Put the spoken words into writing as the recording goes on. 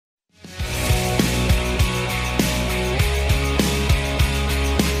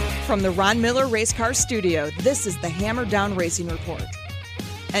from the Ron Miller Race Car Studio, this is the Hammer Down Racing Report.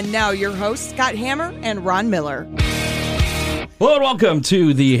 And now your hosts, Scott Hammer and Ron Miller. Hello and welcome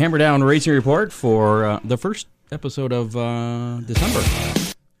to the Hammer Down Racing Report for the first episode of December.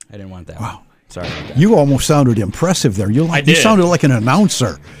 I didn't want that. Wow. Sorry about that. You almost sounded impressive there. You sounded like an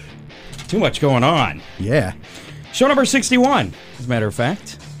announcer. Too much going on. Yeah. Show number 61, as a matter of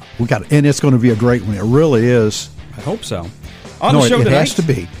fact. And it's going to be a great one. It really is. I hope so. On the show it tonight, has to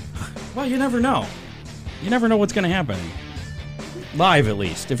be. Well, you never know. You never know what's going to happen. Live, at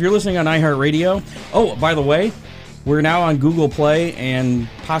least. If you're listening on iHeartRadio. Oh, by the way, we're now on Google Play and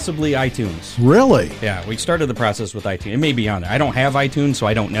possibly iTunes. Really? Yeah, we started the process with iTunes. It may be on there. I don't have iTunes, so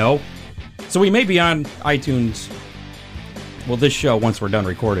I don't know. So we may be on iTunes, well, this show, once we're done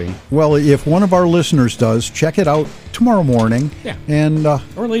recording. Well, if one of our listeners does, check it out tomorrow morning. Yeah. And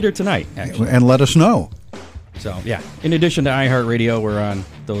or later tonight, actually. And let us know. So, yeah. In addition to iHeartRadio, we're on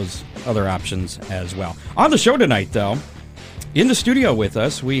those other options as well. On the show tonight, though, in the studio with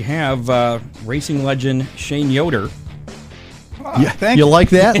us, we have racing legend Shane Yoder. Oh, thank you.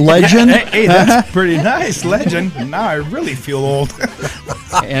 Like that? Legend? Hey, that's pretty nice. Legend. Now I really feel old.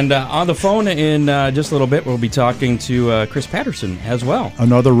 And on the phone in just a little bit, we'll be talking to Kris Patterson as well.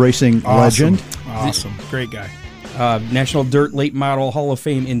 Another racing legend. Awesome. Great guy. National Dirt Late Model Hall of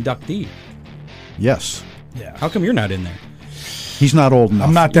Fame inductee. Yes. Yeah. How come you're not in there? He's not old enough.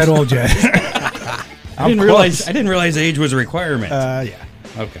 I'm not that old yet. I didn't realize age was a requirement. Yeah.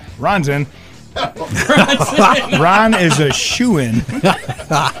 Okay. Ron's in. Ron is a shoo-in. Do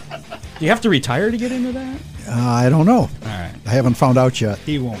you have to retire to get into that? I don't know. All right. I haven't found out yet.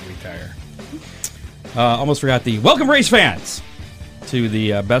 He won't retire. Almost forgot the welcome race fans to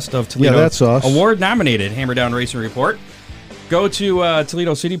the Best of Toledo that's us. award-nominated Hammer Down Racing Report. Go to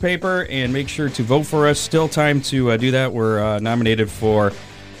Toledo City Paper and make sure to vote for us. Still time to do that. We're nominated for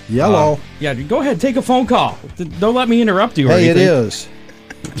Yellow. Yeah, go ahead. Take a phone call. Don't let me interrupt you or anything. anything. It is.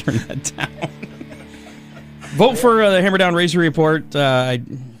 Turn that down. Vote for the Hammer Down Racing Report.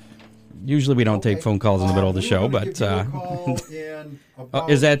 Usually we don't take phone calls in the middle of the show, but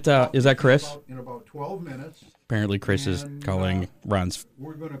is that Kris? In about 12 minutes. Apparently Kris is calling Ron's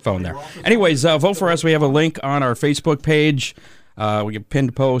phone there. Anyways, vote for us. We have a link on our Facebook page. We get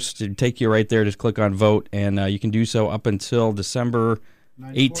pinned post to take you right there. Just click on vote, and you can do so up until December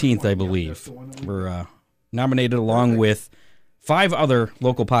 18th, I believe. We're nominated along with 5 other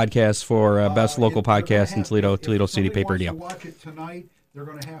local podcasts for Best Local Podcast in Toledo City Paper deal. They're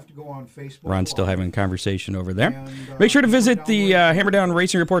going to have to go on Facebook. Ron's still having a conversation over there. Make sure to visit the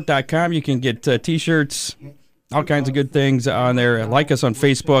hammerdownracingreport.com. You can get T-shirts, all kinds of good things on there. Like us on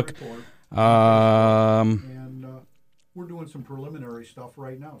Facebook. We're doing some preliminary stuff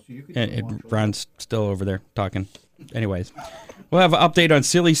right now, so you can. And Ron's still over there talking. Anyways, we'll have an update on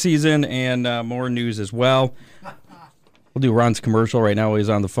silly season and more news as well. We'll do Ron's commercial right now while he's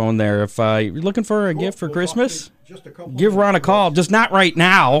on the phone there. If you're looking for a gift for Christmas, give Ron a call. Just not right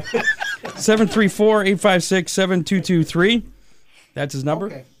now. 734-856-7223. That's his number.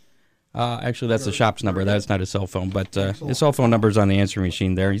 Okay. Actually, that's the shop's number. That's not his cell phone, but his cell phone number is on the answering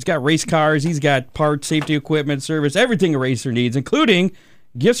machine there. He's got race cars. He's got parts, safety equipment, service, everything a racer needs, including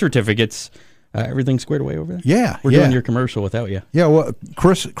gift certificates. Everything squared away over there? Yeah. We're doing your commercial without you. Yeah, well,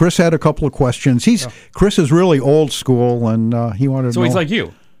 Kris had a couple of questions. Kris is really old school, and he wanted to know. So he's like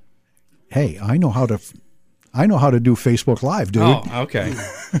you. Hey, I know how to do Facebook Live, dude. Oh, okay.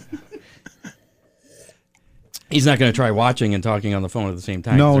 He's not going to try watching and talking on the phone at the same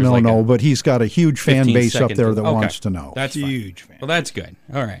time. No, but he's got a huge fan base up there that wants to know. That's huge fan. Well, that's good.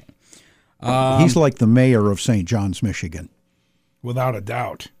 All right. He's like the mayor of St. John's, Michigan. Without a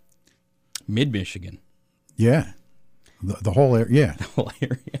doubt. Mid-Michigan. Yeah. The whole area. Yeah. The whole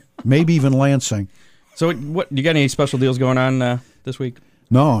area. Maybe even Lansing. So what? You got any special deals going on this week?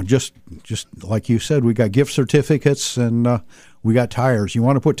 No, just like you said, we got gift certificates and we got tires. You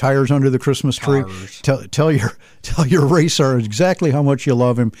want to put tires under the Christmas tree? Tell your racer exactly how much you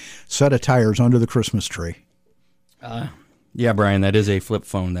love him. Set of tires under the Christmas tree. Yeah, Brian, that is a flip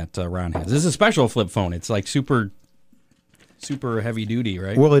phone that Ron has. This is a special flip phone. It's like super heavy duty,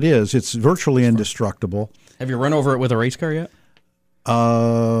 right? Well, it is. It's virtually indestructible. Have you run over it with a race car yet?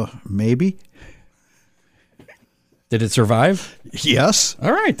 Maybe. Did it survive? Yes.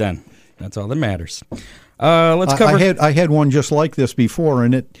 All right, then. That's all that matters. Let's cover. I had one just like this before,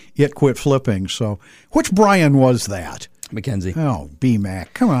 and it quit flipping. So, which Brian was that? Mackenzie. Oh,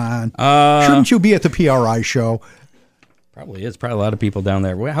 B-Mac, come on. Shouldn't you be at the PRI show? Probably is. Probably a lot of people down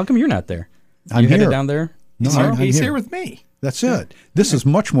there. How come you're not there? I'm you here. Headed down there? No, he's here with me. That's it. This is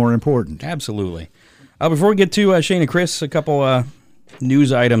much more important. Absolutely. Before we get to Shane and Kris, a couple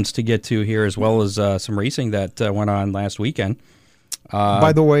news items to get to here, as well as some racing that went on last weekend.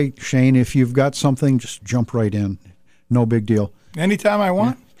 By the way, Shane, if you've got something, just jump right in. No big deal. Anytime I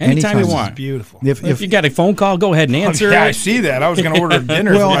want. Anytime you This want. is beautiful. If you got a phone call, go ahead and answer Yeah, I it. see that. I was going to order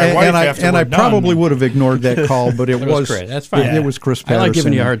dinner Well, for my wife after and we're I done. probably would have ignored that call, but it was Chris. That's fine. It was Kris I Patterson. like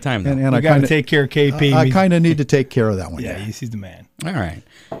giving you a hard time, though. And You I got to kind of take care of KP. I kind of need to take care of that one. Yeah, he's the man. All right.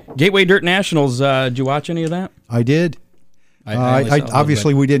 Gateway Dirt Nationals, did you watch any of that? I did. I only saw a little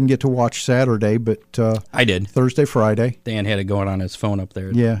Obviously, we didn't get to watch Saturday, but I did. Thursday, Friday. Dan had it going on his phone up there.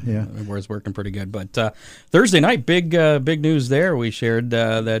 Yeah. Where it's working pretty good. But Thursday night, big news there. We shared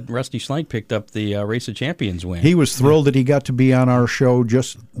that Rusty Schlenk picked up the Race of Champions win. He was thrilled that he got to be on our show,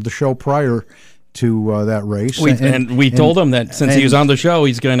 just the show prior to that race. We told him that since he was on the show,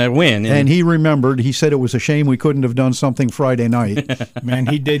 he's going to win. And he remembered. He said it was a shame we couldn't have done something Friday night. Man,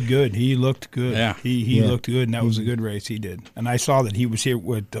 he did good. He looked good. Yeah. He looked good, and that was a good race he did. And I saw that he was here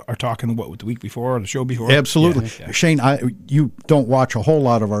with the week before or the show before? Absolutely. Yeah. Shane, you don't watch a whole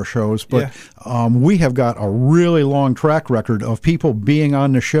lot of our shows, but we have got a really long track record of people being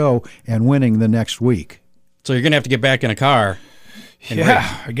on the show and winning the next week. So you're going to have to get back in a car.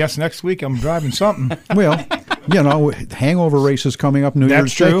 I guess next week I'm driving something. Well, hangover race is coming up New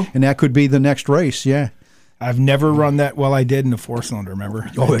Year's true. Day, and that could be the next race, yeah. I've never run that. Well, I did in the 4-cylinder, remember?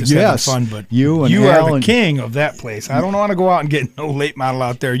 Oh, Just yes. having fun, but You are Al the king of that place. I don't want to go out and get no late model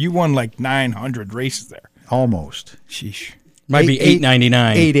out there. You won like 900 races there. Almost. Sheesh. Might be $8.99.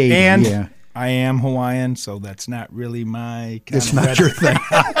 $8.80, And yeah. I am Hawaiian, so that's not really my kind It's of not red- your thing.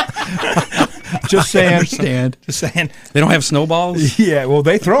 Just saying. I understand. Just saying. They don't have snowballs? Yeah, well,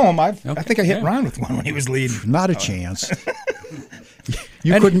 they throw them. I think I hit Ron with one when he was leading. Not a chance.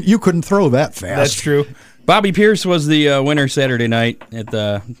 You couldn't throw that fast. That's true. Bobby Pierce was the winner Saturday night at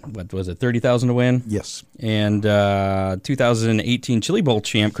the, what was it, 30,000 to win? Yes. And 2018 Chili Bowl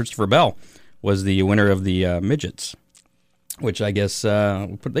champ Christopher Bell was the winner of the midgets, which I guess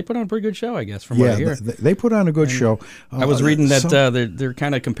they put on a pretty good show, I guess, from what I hear. They put on a good show. I was reading that they're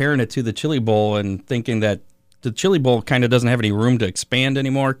kind of comparing it to the Chili Bowl and thinking that the Chili Bowl kind of doesn't have any room to expand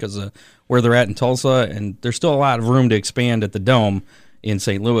anymore because of where they're at in Tulsa, and there's still a lot of room to expand at the Dome in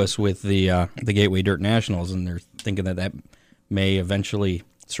St. Louis with the Gateway Dirt Nationals, and they're thinking that may eventually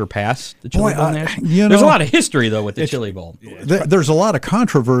surpass the Chili Bowl Nationals. There's a lot of history, though, with the Chili Bowl. There's a lot of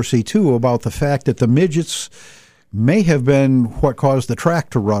controversy, too, about the fact that the midgets may have been what caused the track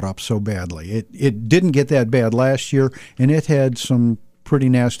to rut up so badly. It didn't get that bad last year, and it had some pretty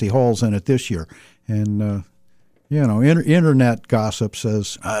nasty holes in it this year. And, internet gossip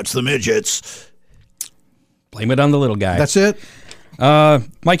says, it's the midgets. Blame it on the little guy. That's it.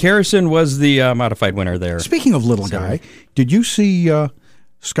 Mike Harrison was the modified winner there. Speaking of little guy, did you see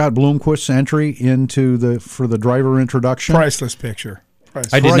Scott Bloomquist's entry for the driver introduction? Priceless picture.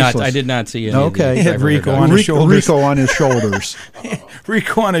 I did not see any. Okay. Of the driver Rico introductions. on his shoulders. Rico on his shoulders.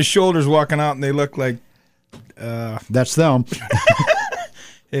 Rico on his shoulders walking out, and they look like That's them.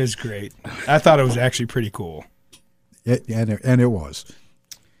 it was great. I thought it was actually pretty cool. And it was.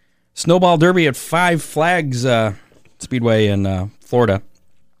 Snowball Derby at Five Flags Speedway in Florida.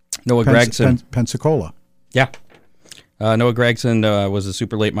 Noah Gregson. Pensacola. Yeah. Noah Gregson was a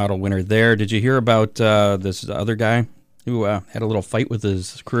super late model winner there. Did you hear about this other guy who had a little fight with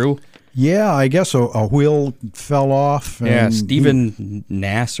his crew? Yeah, I guess a wheel fell off. Yeah, Stephen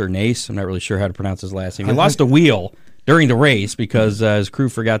Nass or Nace. I'm not really sure how to pronounce his last name. He lost a wheel during the race because his crew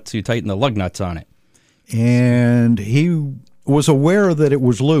forgot to tighten the lug nuts on it. And he was aware that it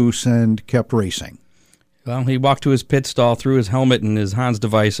was loose and kept racing. Well, he walked to his pit stall, threw his helmet and his Hans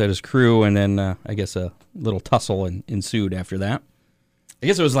device at his crew, and then I guess a little tussle ensued after that. I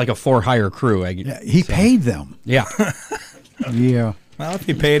guess it was like a for-hire crew. He paid them. Yeah. Yeah. Well, if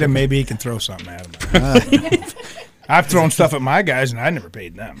he paid him, maybe he can throw something at him. I've thrown stuff at my guys, and I never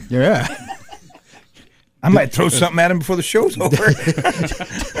paid them. Yeah. I might throw something at him before the show's over.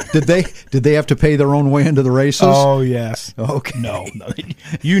 Did they have to pay their own way into the races? Oh, yes. Okay. No.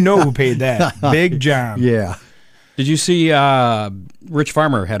 You know who paid that. Big John. Yeah. Did you see Rich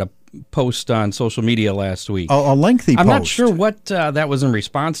Farmer had a post on social media last week? A lengthy post. I'm not sure what that was in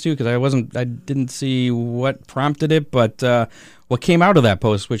response to because I didn't see what prompted it, but what came out of that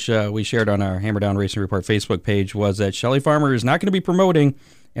post, which we shared on our Hammer Down Racing Report Facebook page, was that Shelley Farmer is not going to be promoting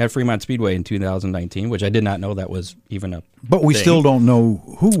at Fremont Speedway in 2019, which I did not know that was even a But we thing. still don't know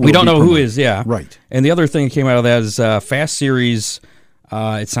who. We don't know who is, yeah. Right. And the other thing that came out of that is Fast Series,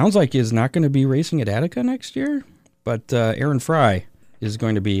 it sounds like is not going to be racing at Attica next year, but Aaron Fry is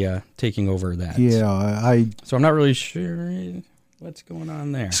going to be taking over that. Yeah, So I'm not really sure what's going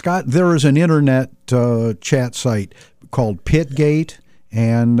on there. Scott, there is an internet chat site called Pitgate,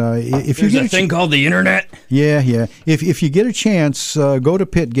 And if There's you get a thing called the internet. yeah. If you get a chance, go to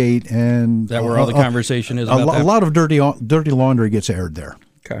Pitgate, and Is that where all the conversation is about that? A lot of dirty laundry gets aired there.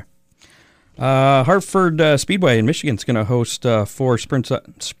 Okay. Hartford Speedway in Michigan is going to host 4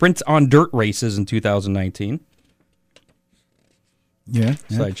 sprints on dirt races in 2019. Yeah.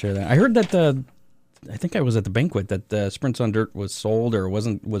 So I'd share that. I heard that I think I was at the banquet that the sprints on dirt was sold or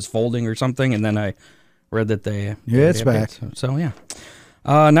was folding or something, and then I read that they it's back. So yeah.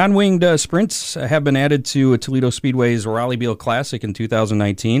 Non-winged sprints have been added to Toledo Speedway's Raleigh Beal Classic in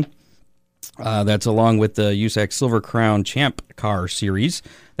 2019. That's along with the USAC Silver Crown Champ Car Series.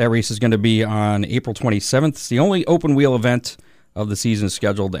 That race is going to be on April 27th. It's the only open wheel event of the season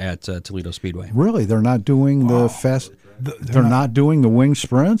scheduled at Toledo Speedway. Really, they're not doing the fast. They're not doing the wing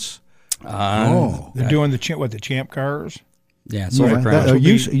sprints. They're doing the champ cars. Yeah, Silver Crown.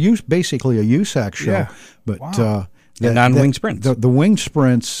 Basically a USAC show, Yeah. but. Wow. Non-wing sprints. The wing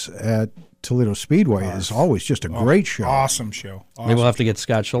sprints at Toledo Speedway is always just a great show. Awesome show. Maybe we'll have to get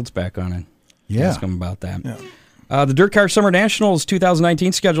Scott Schultz back on and ask him about that. Yeah. The Dirt Car Summer Nationals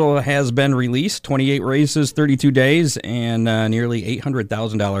 2019 schedule has been released. 28 races, 32 days, and nearly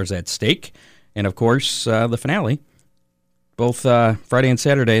 $800,000 at stake. And, of course, the finale. Both Friday and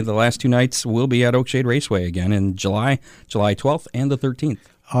Saturday, the last 2 nights, will be at Oakshade Raceway again in July 12th and the 13th.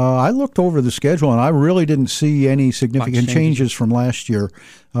 I looked over the schedule, and I really didn't see any significant changes from last year.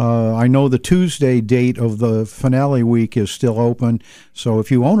 I know the Tuesday date of the finale week is still open, so if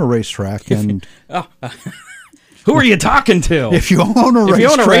you own a racetrack and who are you talking to? If you own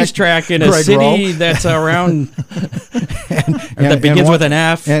a racetrack in a city that's around that begins with an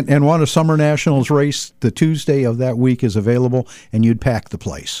F, and want a Summer Nationals race, the Tuesday of that week is available, and you'd pack the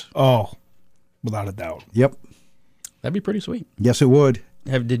place. Oh, without a doubt. Yep. That'd be pretty sweet. Yes, it would.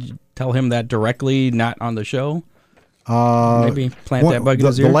 Did you tell him that directly, not on the show? Maybe plant that bug in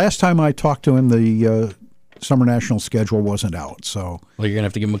his ear? The last time I talked to him, the Summer National schedule wasn't out. So well, you're going to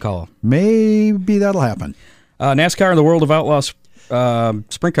have to give him a call. Maybe that'll happen. NASCAR and the World of Outlaws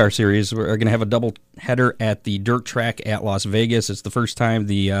Sprint Car Series are going to have a double header at the dirt track at Las Vegas. It's the first time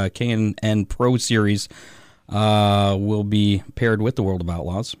the K&N Pro Series will be paired with the World of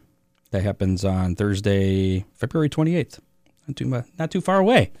Outlaws. That happens on Thursday, February 28th. Not too far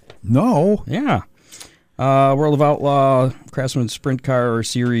away. No. Yeah. World of Outlaw Craftsman Sprint Car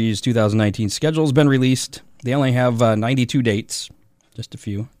Series 2019 schedule has been released. They only have 92 dates, just a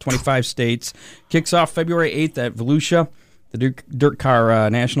few, 25 states. Kicks off February 8th at Volusia. The Dirt Car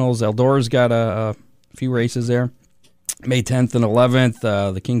Nationals, Eldora's got a few races there. May 10th and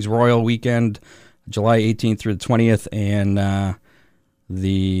 11th, the Kings Royal weekend, July 18th through the 20th, and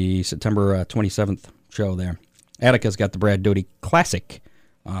the September 27th show there. Attica's got the Brad Doty Classic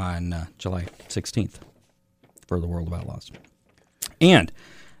on July 16th for the World of Outlaws. And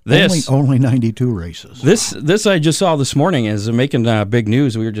this only 92 races. This I just saw this morning is making big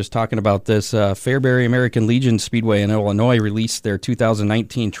news. We were just talking about this. Fairbury American Legion Speedway in Illinois released their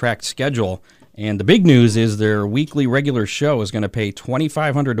 2019 track schedule, and the big news is their weekly regular show is going to pay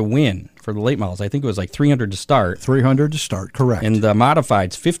 $2,500 to win for the late models. I think it was like $300 to start. $300 to start, correct. And the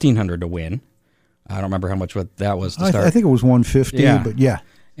modifieds $1,500 to win. I don't remember how much that was to start. I think it was $150, but yeah.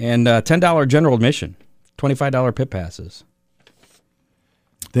 And $10 general admission, $25 pit passes.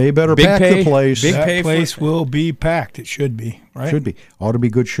 They better pack the place. That place will be packed. It should be, right? Should be. Ought to be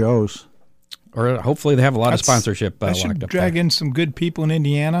good shows. Or hopefully they have a lot of sponsorship locked up. Drag in some good people in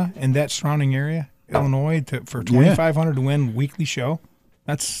Indiana and that surrounding area, Illinois, for $2,500 to win weekly show.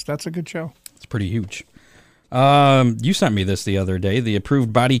 That's a good show. It's pretty huge. You sent me this the other day. The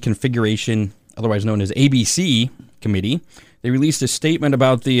Approved Body Configuration, otherwise known as ABC Committee, they released a statement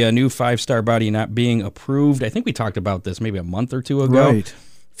about the new 5-star body not being approved. I think we talked about this maybe a month or two ago. Right.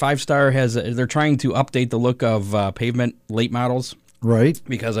 5-star they're trying to update the look of pavement late models. Right.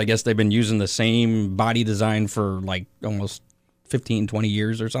 Because I guess they've been using the same body design for like almost 15, 20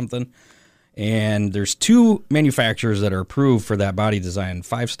 years or something. And there's 2 manufacturers that are approved for that body design,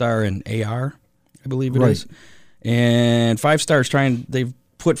 5-star and AR, I believe it is. And 5-star's they've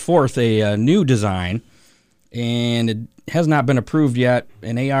put forth a new design, and it has not been approved yet.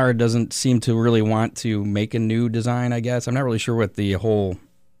 And AR doesn't seem to really want to make a new design, I guess. I'm not really sure what the whole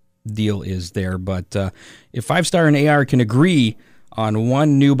deal is there, but if 5-star and AR can agree on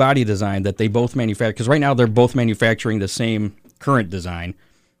one new body design that they both manufacture, because right now they're both manufacturing the same current design.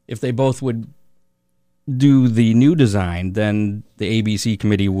 If they both would do the new design, then the ABC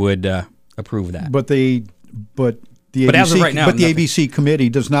committee would approve that. But But as of right now, the ABC committee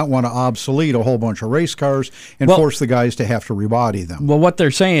does not want to obsolete a whole bunch of race cars and force the guys to have to rebody them. Well, what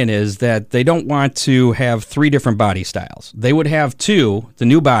they're saying is that they don't want to have 3 different body styles. They would have 2, the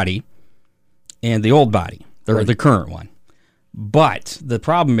new body and the old body, the current one. But the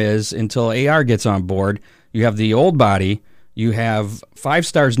problem is, until AR gets on board, you have the old body, you have 5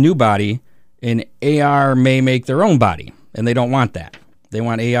 Star's new body, and AR may make their own body, and they don't want that. They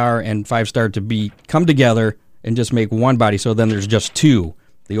want AR and 5 Star to come together and just make one body, so then there's just 2,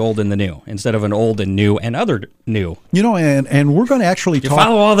 the old and the new, instead of an old and new and other new. And we're going to actually talk.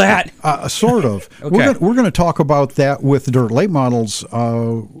 Follow all that? Sort of. Okay. We're going to talk about that with Dirt Late Models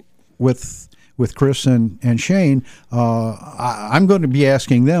with Kris and Shane. I'm going to be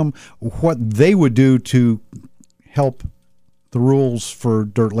asking them what they would do to help the rules for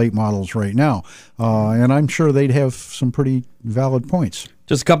Dirt Late Models right now. And I'm sure they'd have some pretty valid points.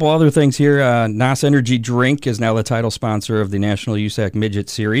 Just a couple other things here. NOS Energy Drink is now the title sponsor of the National USAC Midget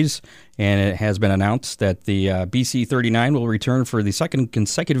Series, and it has been announced that the BC 39 will return for the second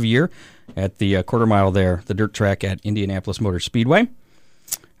consecutive year at the quarter mile there, the dirt track at Indianapolis Motor Speedway.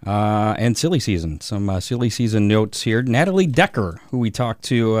 And silly season. Some silly season notes here. Natalie Decker, who we talked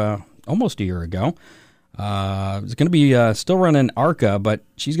to almost a year ago, is going to be still running ARCA, but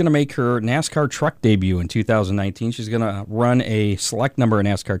she's going to make her NASCAR truck debut in 2019. She's going to run a select number of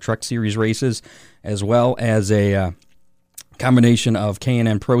NASCAR Truck Series races, as well as a combination of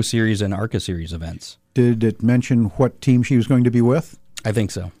K&N Pro Series and ARCA Series events. Did it mention what team she was going to be with? I think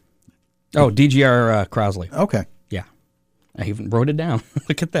so. Oh, DGR Crosley. Okay. Yeah. I even wrote it down.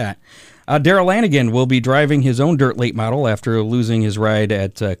 Look at that. Darrell Lanigan will be driving his own dirt late model after losing his ride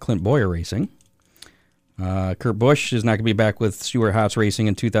at Clint Boyer Racing. Kurt Busch is not going to be back with Stuart Haas Racing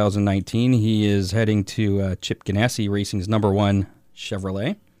in 2019. He is heading to Chip Ganassi Racing's #1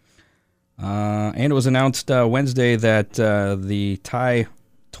 Chevrolet. And it was announced Wednesday that the Ty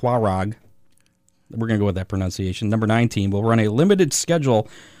Twarog, we're going to go with that pronunciation, #9 team, will run a limited schedule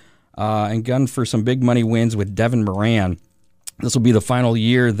and gun for some big money wins with Devin Moran. This will be the final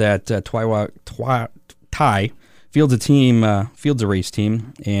year that Ty fields a race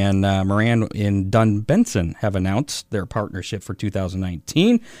team, and Moran and Dunn Benson have announced their partnership for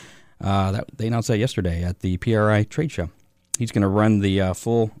 2019. They announced that yesterday at the PRI trade show. He's going to run the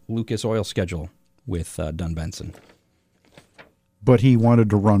full Lucas Oil schedule with Dunn Benson. But he wanted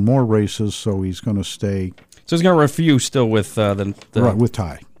to run more races, so he's going to stay. So he's going to run a few still with with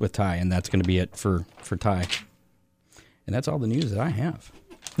Ty. With Ty, and that's going to be it for Ty. And that's all the news that I have.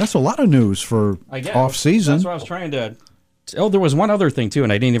 That's a lot of news for off season. That's what I was trying to. Oh, there was one other thing too,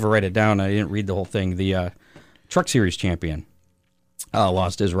 and I didn't even write it down. I didn't read the whole thing. The Truck Series champion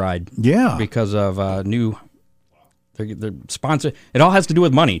lost his ride. Yeah, because of new. Their sponsor. It all has to do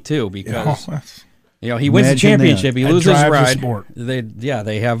with money too, because he wins the championship, he loses his ride.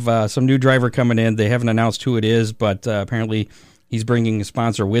 They have some new driver coming in. They haven't announced who it is, but apparently he's bringing a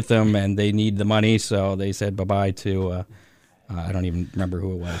sponsor with him, and they need the money, so they said bye bye to. I don't even remember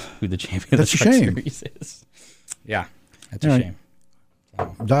who it was, who the champion of the Truck Series is. Yeah, that's a shame.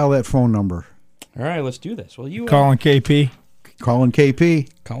 Dial that phone number. All right, let's do this. Well, you calling KP. Calling KP.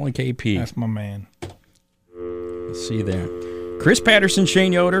 Calling KP. That's my man. Let's see there. Kris Patterson,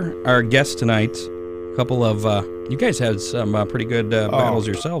 Shane Yoder, our guests tonight. A couple of you guys had some pretty good battles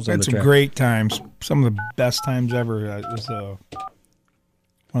yourselves on the track. It's great times. Some of the best times ever. It was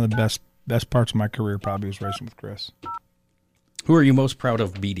one of the best parts of my career. Probably was racing with Kris. Who are you most proud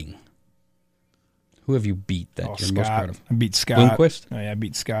of beating? Who have you beat that you're Scott. most proud of? I beat Scott. Bloomquist? Oh, yeah, I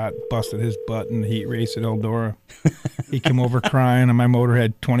beat Scott. Busted his butt in the heat race at Eldora. He came over crying, and my motor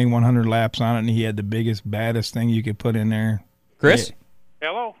had 2,100 laps on it, and he had the biggest, baddest thing you could put in there. Chris? Yeah.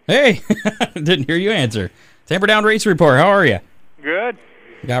 Hello. Hey. Didn't hear you answer. Tamper Down Race Report. How are you? Good.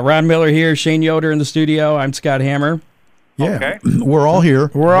 Got Ron Miller here, Shane Yoder in the studio. I'm Scott Hammer. Yeah, okay. We're all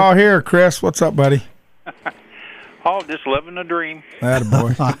here. We're all here, Kris. What's up, buddy? Oh, just living a dream.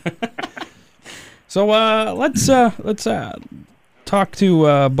 Attaboy. So let's talk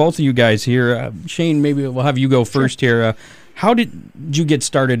to both of you guys here. Shane, maybe we'll have you go first here. How did you get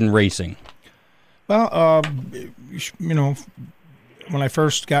started in racing? Well, when I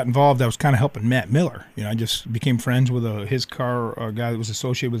first got involved, I was kind of helping Matt Miller. I just became friends with his car, a guy that was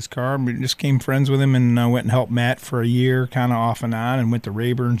associated with his car. We just became friends with him and went and helped Matt for a year, kind of off and on, and went to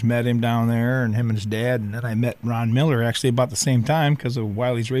Rayburn's, met him down there, and him and his dad. And then I met Ron Miller actually about the same time because of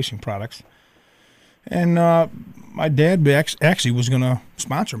Wiley's Racing Products. And my dad actually was going to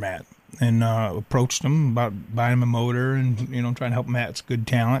sponsor Matt and approached him about buying him a motor and, trying to help Matt's good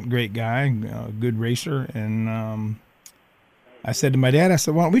talent, great guy, good racer. And I said to my dad,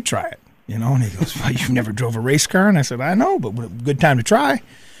 why don't we try it? And he goes, well, you've never drove a race car? And I said, I know, but good time to try.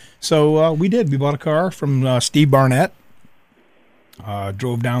 So we did. We bought a car from Steve Barnett.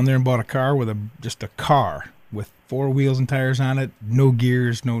 Drove down there and bought a car with just a car with 4 wheels and tires on it, no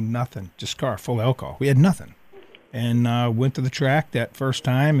gears, no nothing, just car, full of alcohol. We had nothing. And went to the track that first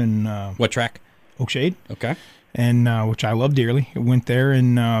time. And what track? Oakshade. Okay. And which I love dearly. I went there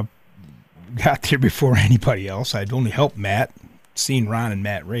and got there before anybody else. I'd only helped Matt, seen Ron and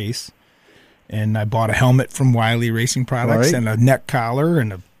Matt race. And I bought a helmet from Wiley Racing Products and a neck collar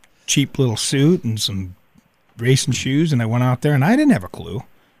and a cheap little suit and some racing shoes. And I went out there, and I didn't have a clue.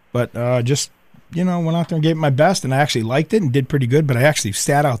 But just, went out there and gave it my best. And I actually liked it and did pretty good. But I actually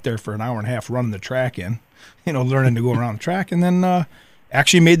sat out there for an hour and a half running the track learning to go around the track. And then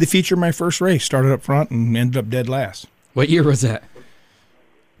actually made the feature my first race. Started up front and ended up dead last. What year was that?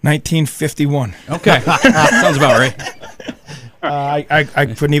 1951. Okay. Sounds about right. I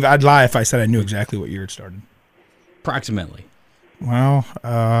couldn't even. I'd lie if I said I knew exactly what year it started. Approximately. Well,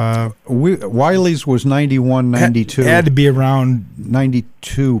 Wiley's was 91, 92. Had to be around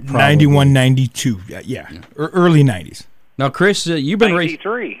 92, probably. 91, 92. Yeah. Early 90s. Now, Kris, you've been racing.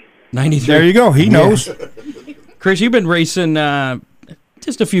 93. 93. There you go. He knows. Kris, you've been racing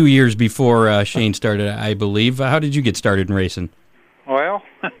just a few years before Shane started, I believe. How did you get started in racing? Well,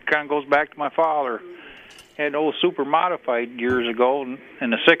 it kind of goes back to my father. Had an old super modified years ago in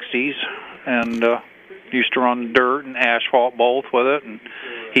the 60s, and used to run dirt and asphalt both with it. And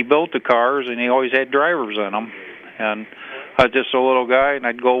he built the cars, and he always had drivers in them. And I was just a little guy, and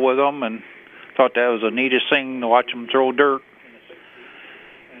I'd go with them, and thought that was the neatest thing to watch them throw dirt.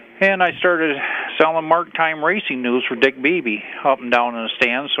 And I started selling mark time racing news for Dick Beebe up and down in the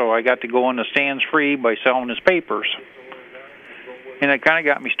stands, so I got to go in the stands free by selling his papers. And it kind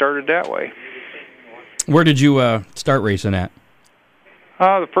of got me started that way. Where did you start racing at?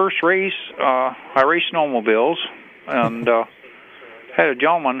 The first race, I raced snowmobiles, and had a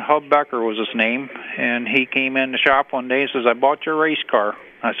gentleman, Hub Becker was his name, and he came in the shop one day and says, I bought your race car.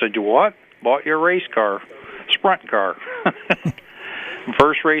 I said, you what? Bought your race car, sprint car. The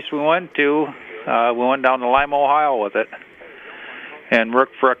first race we went to, we went down to Lima, Ohio with it. And Rick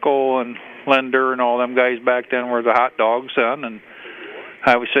Freckle and Linder and all them guys back then were the hot dogs then, and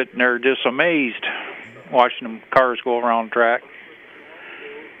I was sitting there just amazed watching them cars go around the track.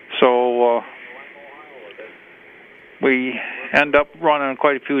 So we end up running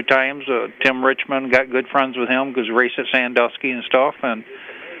quite a few times. Tim Richmond, got good friends with him because we raced at Sandusky and stuff,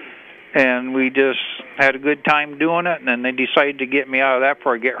 and we just had a good time doing it, and then they decided to get me out of that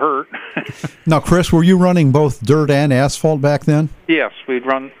before I get hurt. Now, Kris, were you running both dirt and asphalt back then? Yes,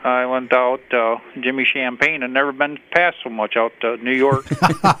 I went out, Jimmy Champagne had never been past so much out to New York.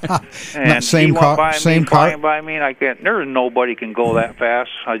 And same he car, went by same me, car. flying by me, and I can't, there's nobody can go that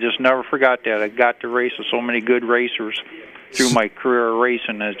fast. I just never forgot that. I got to race with so many good racers through my career of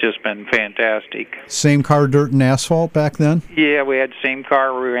racing. It's just been fantastic. Same car, dirt and asphalt back then? Yeah, we had the same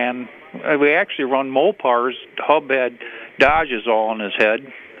car. We ran. We actually run Mopars. Hub had Dodges all in his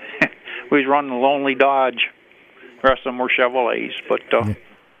head. We was running the Lonely Dodge. The rest of them were Chevrolets, but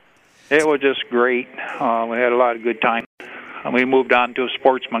it was just great. We had a lot of good time. We moved on to a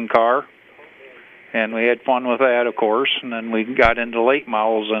sportsman car, and we had fun with that, of course. And then we got into late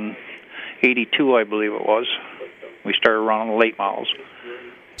models in '82, I believe it was. We started running the late models.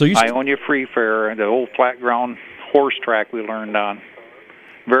 So Ionia Free Fair, the old flat ground horse track we learned on.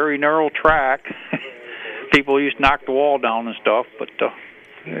 Very narrow track. People used to knock the wall down and stuff, but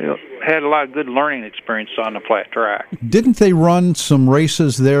had a lot of good learning experience on the flat track. Didn't they run some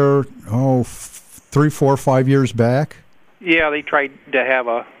races there, 3, 4, 5 years back? Yeah, they tried to have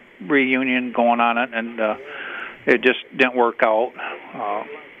a reunion going on it, and it just didn't work out.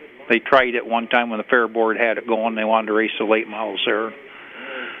 They tried it one time when the fair board had it going. They wanted to race the late models there.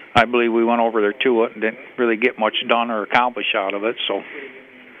 I believe we went over there to it and didn't really get much done or accomplished out of it. So,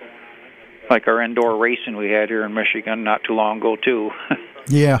 like our indoor racing we had here in Michigan not too long ago, too.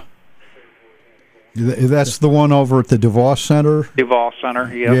 Yeah. That's the one over at the DeVos Center? DeVos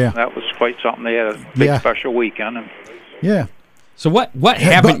Center, yeah. That was quite something. They had a big special weekend. Yeah. So what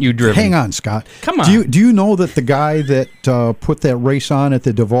haven't you driven? Hang on, Scott. Come on. Do you know that the guy that put that race on at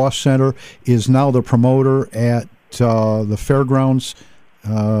the DeVos Center is now the promoter at the fairgrounds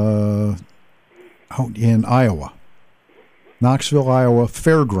out in Iowa? Knoxville, Iowa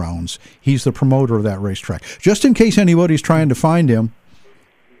Fairgrounds. He's the promoter of that racetrack. Just in case anybody's trying to find him,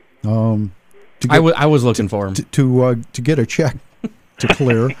 I was looking for him to get a check to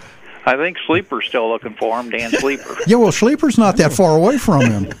clear. I think Sleeper's still looking for him, Dan Sleeper. Yeah, well, Sleeper's not that far away from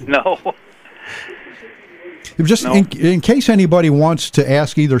him. No. Just in case anybody wants to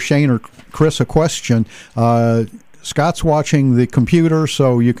ask either Shane or Kris a question. Scott's watching the computer,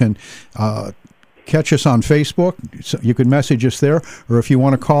 so you can catch us on Facebook. So you can message us there, or if you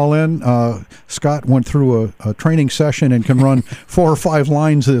want to call in, Scott went through a training session and can run 4 or 5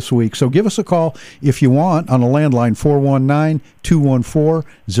 lines this week. So give us a call if you want on a landline,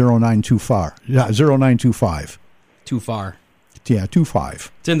 419-214-0925. Yeah, 0925. Too far. Yeah,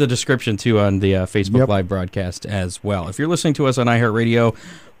 25. It's in the description, too, on the Facebook Live broadcast as well. If you're listening to us on iHeartRadio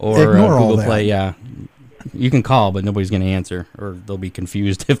or Google Play, you can call, but nobody's going to answer, or they'll be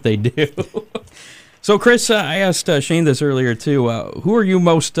confused if they do. So, Kris, I asked Shane this earlier, too. Who are you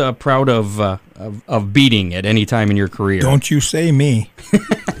most proud of beating at any time in your career? Don't you say me.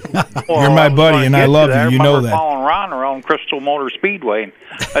 You're my buddy, and I love you. You know that. I remember following Ron around Crystal Motor Speedway, and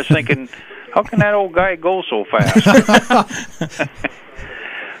I was thinking, how can that old guy go so fast?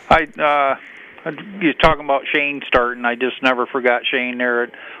 You're talking about Shane starting. I just never forgot Shane there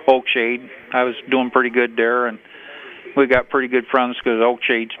at Oakshade. I was doing pretty good there, and we got pretty good friends because of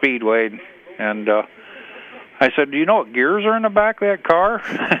Oakshade Speedway. And I said, do you know what gears are in the back of that car?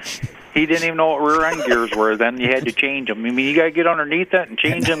 He didn't even know what rear end gears were. Then you had to change them. I mean, you got to get underneath that and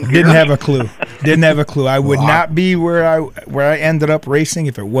change them gears. Didn't have a clue. I would not be where I ended up racing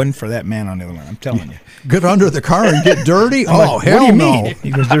if it wasn't for that man on the other line. I'm telling you. Get under the car and get dirty? Hell what do you mean?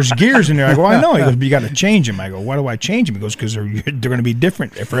 He goes, there's gears in there. I go, I know. He goes, but you got to change them. I go, why do I change them? He goes, because they're going to be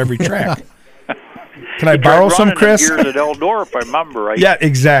different for every track. Can I borrow some, Kris? Gears at Eldora, if I remember right. Yeah,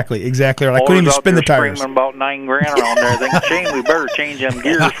 exactly. I couldn't even spin the tires. Screaming about $9,000 around there. Thinking, Shane, we better change them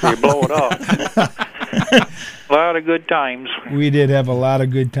gears before you blow it up. A lot of good times. We did have a lot of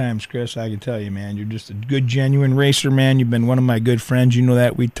good times, Kris. I can tell you, man. You're just a good, genuine racer, man. You've been one of my good friends. You know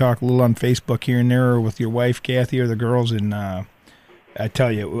that. We talk a little on Facebook here and there, or with your wife, Kathy, or the girls, and I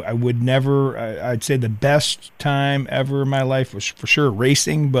tell you, I would never. I'd say the best time ever in my life was for sure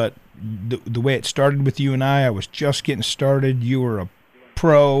racing, but the way it started with you and I was just getting started. You were a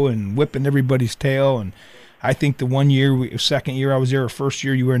pro and whipping everybody's tail, and I think the second year I was there, or first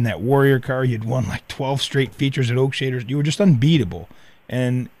year you were in that Warrior car, you'd won like 12 straight features at Oakshaders. You were just unbeatable,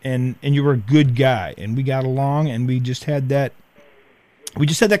 and you were a good guy, and we got along, and we just had that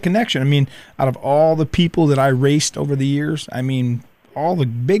connection. I mean, out of all the people that I raced over the years, I mean, all the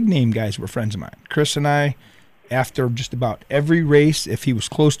big name guys were friends of mine. Kris and I, after just about every race, if he was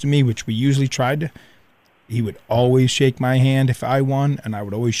close to me, which we usually tried to, he would always shake my hand if I won, and I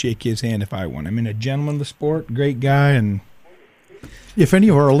would always shake his hand if I won. I mean, a gentleman of the sport, great guy, and if any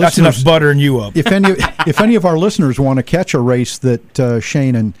of our listeners, that's enough buttering you up. If any of our listeners want to catch a race that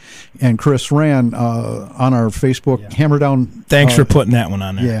Shane and Kris ran on our Facebook, Hammer Down. Thanks for putting that one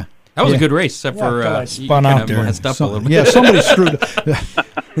on there. Yeah. That was a good race, except for spun out there. Messed up a little bit. Yeah, somebody screwed.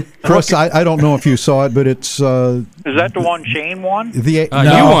 Kris, I don't know if you saw it, but it's. Is that the one Shane won? You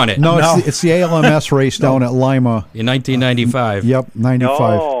won it. No, it's the ALMS race down at Lima in 1995. Yep,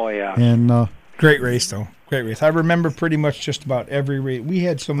 95. Oh yeah. And great race though. Great race. I remember pretty much just about every race. We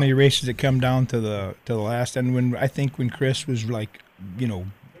had so many races that come down to the last, and when Kris was like,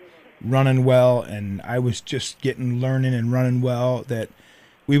 running well, and I was just learning and running well, that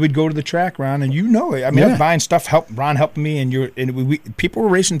we would go to the track, Ron, and I mean, I'm buying stuff, Ron helping me, and people were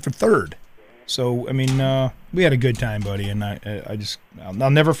racing for third. So, I mean, we had a good time, buddy, and I'll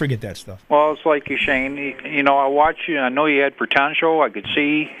never forget that stuff. Well, it's like you, Shane. I watched you, and I know you had potential. I could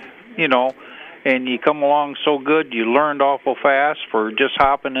see, and you come along so good. You learned awful fast for just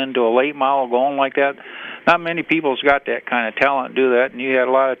hopping into a late model going like that. Not many people's got that kind of talent to do that, and you had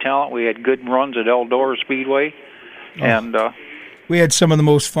a lot of talent. We had good runs at Eldora Speedway, and we had some of the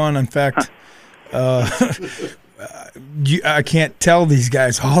most fun. In fact, I can't tell these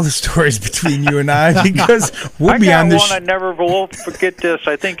guys all the stories between you and I because we'll be on this. I never will forget this.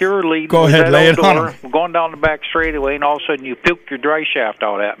 I think you were leading. Go ahead, lay it on. We're going down the back straightaway, and all of a sudden you puked your dry shaft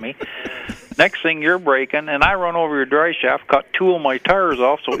out at me. Next thing you're braking, and I run over your dry shaft, cut 2 of my tires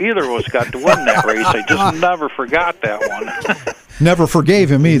off, so either of us got to win that race. I just never forgot that one. Never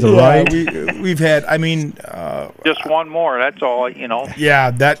forgave him either, right? We've had, just one more, that's all, Yeah,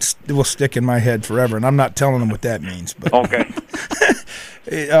 that will stick in my head forever, and I'm not telling them what that means. But okay.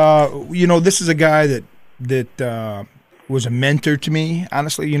 This is a guy that was a mentor to me,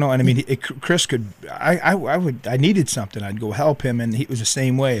 honestly, and I mean, Kris could, I needed something, I'd go help him, and he was the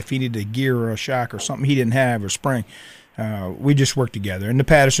same way. If he needed a gear or a shock or something he didn't have or spring, we just worked together. And the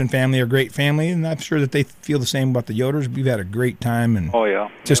Patterson family are a great family, and I'm sure that they feel the same about the Yoders. We've had a great time, and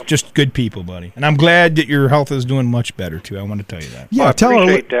just good people, buddy. And I'm glad that your health is doing much better too. I want to tell you that. Yeah,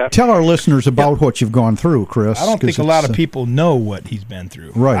 tell our listeners about what you've gone through, Kris. I don't think a lot of people know what he's been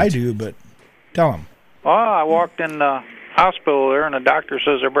through. Right, I do, but tell them. Well, I hospital there, and the doctor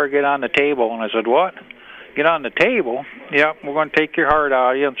says I better get on the table. And I said, what? Get on the table? Yep, we're going to take your heart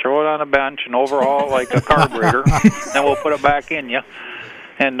out of you and throw it on a bench and overhaul it like a carburetor. Then we'll put it back in you.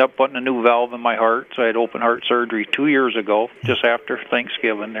 Ended up putting a new valve in my heart, so I had open heart surgery 2 years ago, just after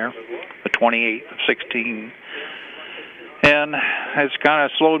Thanksgiving there, the 28th of 16. And it's kind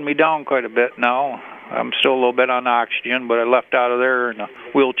of slowed me down quite a bit now. I'm still a little bit on oxygen, but I left out of there in a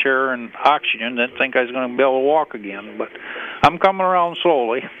wheelchair and oxygen. Didn't think I was going to be able to walk again, but I'm coming around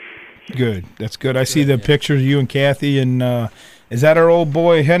slowly. Good. That's good. I see the pictures of you and Kathy, and is that our old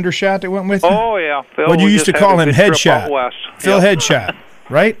boy Hendershot that went with you? Oh, yeah. Phil, what you used to call him, Headshot. Phil Yep. Headshot,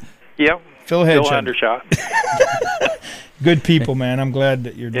 right? Yep. Phil Headshot. Hendershot. Good people, man. I'm glad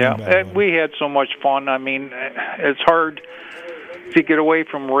that you're doing better. Yeah, we had so much fun. I mean, it's hard to get away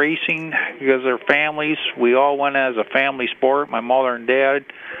from racing because they're families. We all went as a family sport, my mother and dad,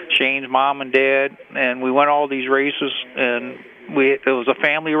 Shane's mom and dad, and we went all these races, and it was a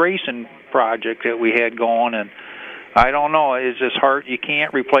family racing project that we had going, and I don't know, it's just hard. You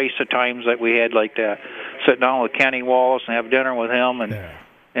can't replace the times that we had like that. Sit down with Kenny Wallace and have dinner with him, and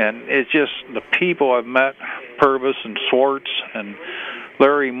it's just the people I've met, Purvis and Swartz and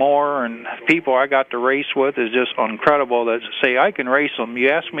Larry Moore, and people I got to race with is just incredible that say I can race them. You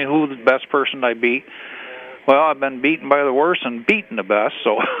ask me who the best person I beat. Well, I've been beaten by the worst and beaten the best,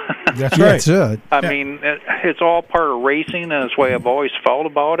 so that's right. That's it. I mean, it's all part of racing, and it's the way I've always felt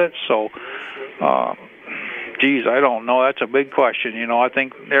about it. So, geez, I don't know. That's a big question. You know, I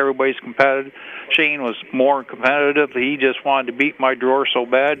think everybody's competitive. Shane was more competitive. He just wanted to beat my drawer so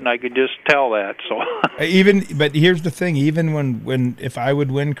bad, and I could just tell that. So, but here's the thing: even when if I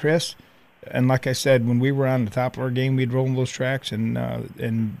would win, Kris, and like I said, when we were on the top of our game, we'd roll those tracks,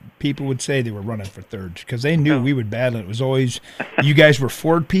 and people would say they were running for third because they knew we would battle. It was always you guys were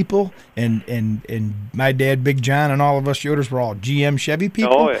Ford people, and my dad, Big John, and all of us Yoders were all GM Chevy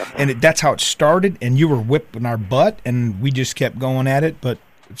people. Oh, yeah. And that's how it started. And you were whipping our butt, and we just kept going at it. But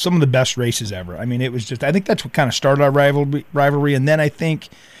some of the best races ever. I mean, it was just. I think that's what kind of started our rivalry, and then I think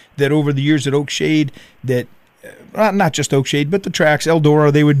that over the years at Oakshade that. Not just Oakshade, but the tracks,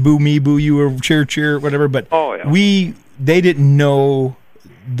 Eldora, they would boo me, boo you, or cheer, whatever. But they didn't know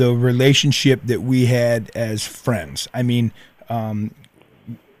the relationship that we had as friends. I mean,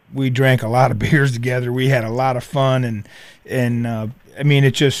 we drank a lot of beers together. We had a lot of fun, and I mean,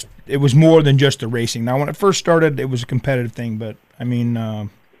 it was more than just the racing. Now, when it first started, it was a competitive thing, but I mean,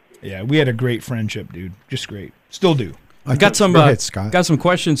 we had a great friendship, dude. Just great. Still do. I got some Scott. got some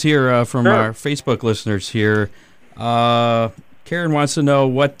questions here from our Facebook listeners here. Karen wants to know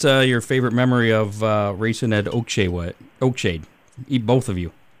what your favorite memory of racing at Oakshade. Both of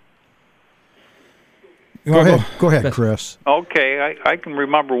you. Go ahead, Kris. Okay, I can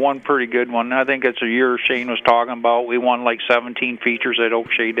remember one pretty good one. I think it's a year Shane was talking about. We won like 17 features at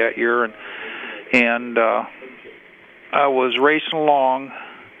Oakshade that year, and I was racing along,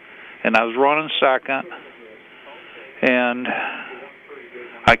 and I was running second. And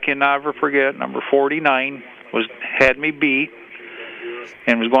I can never forget, number 49 had me beat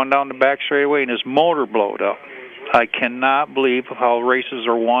and was going down the back straightaway, and his motor blowed up. I cannot believe how races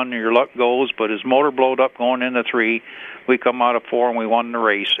are won, your luck goes, but his motor blowed up going into 3. We come out of 4, and we won the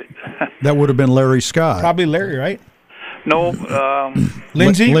race. That would have been Larry Scott. Probably Larry, right? No.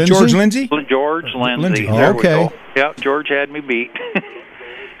 Lindsay? George Lindsay? George Lindsay. Oh, there okay. we go. Yeah, George had me beat.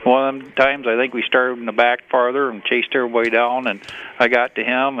 One of them times, I think we started in the back farther and chased everybody down, and I got to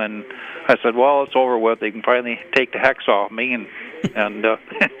him, and I said, well, it's over with. They can finally take the hex off me, and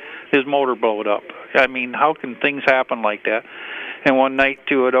his motor blowed up. I mean, how can things happen like that? And one night,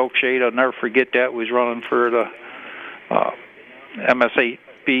 too, at Oakshade, I'll never forget that. We was running for the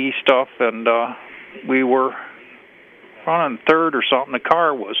MSAB stuff, and we were running third or something. The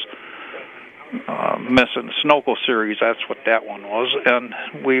car was missing. Snokel Series, that's what that one was. And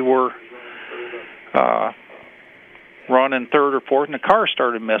we were running third or fourth, and the car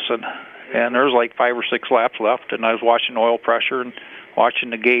started missing. And there was like 5 or 6 laps left, and I was watching oil pressure and watching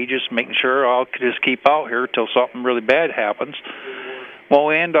the gauges, making sure I'll just keep out here till something really bad happens. Well,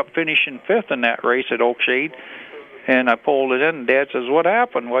 we end up finishing 5th in that race at Oakshade, and I pulled it in, and Dad says, what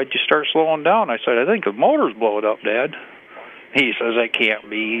happened? Why'd you start slowing down? I said, I think the motor's blowing up, Dad. He says, that can't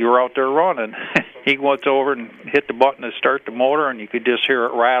be. You were out there running. He went over and hit the button to start the motor, and you could just hear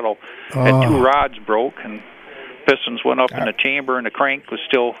it rattle. And 2 rods broke, and pistons went up in the chamber, and the crank was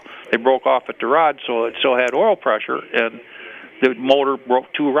still, they broke off at the rod, so it still had oil pressure, and the motor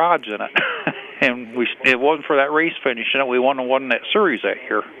broke 2 rods in it. And it wasn't for that race finish, and we won that series that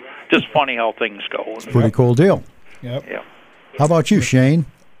year. Just funny how things go. It's a pretty cool deal. Yep. Yeah. How about you, Shane?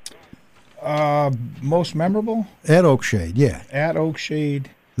 Most memorable? At Oakshade, yeah. At Oakshade.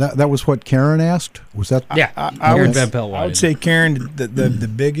 That was what Karen asked? Was that? Yeah, Karen Van Pelt wanted. I would say, Karen,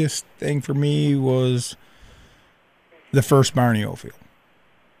 the biggest thing for me was the first Barney Ofield.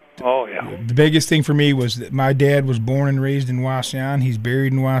 Oh, yeah. The biggest thing for me was that my dad was born and raised in Wasion. He's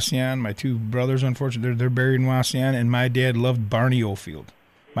buried in Wasion. My two brothers, unfortunately, they're buried in Wasion, and my dad loved Barney Ofield.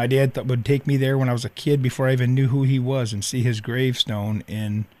 My dad would take me there when I was a kid before I even knew who he was and see his gravestone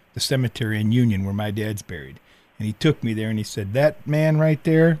in the cemetery in Union where my dad's buried. And he took me there and he said, that man right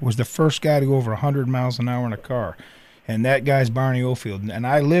there was the first guy to go over 100 miles an hour in a car. And that guy's Barney Ofield. And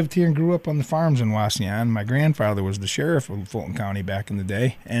I lived here and grew up on the farms in Wasion. My grandfather was the sheriff of Fulton County back in the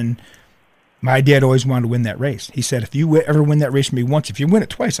day. And my dad always wanted to win that race. He said, if you ever win that race for me once, if you win it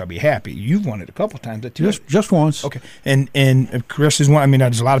twice, I'll be happy. You've won it a couple times. Just once. Okay. And Kris has won. I mean,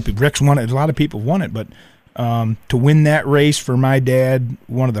 there's a lot of people. Rick's won it. A lot of people won it. But to win that race for my dad,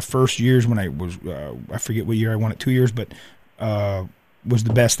 one of the first years when I was, I forget what year I won it, 2 years, but was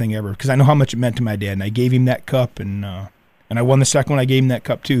the best thing ever because I know how much it meant to my dad. And I gave him that cup, and I won the second one. I gave him that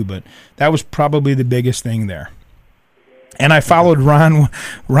cup too. But that was probably the biggest thing there. And I followed Ron.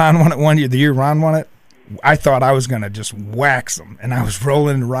 Ron won it one year. The year Ron won it, I thought I was going to just wax him. And I was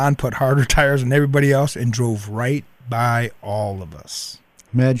rolling, and Ron put harder tires than everybody else and drove right by all of us.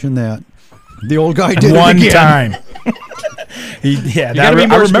 Imagine that. The old guy did one it again. time. I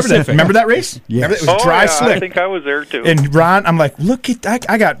remember that. Remember that race? Yeah. It was dry, slick. I think I was there too. And Ron, I'm like, look,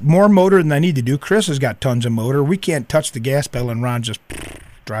 I got more motor than I need to do. Kris has got tons of motor. We can't touch the gas pedal, and Ron just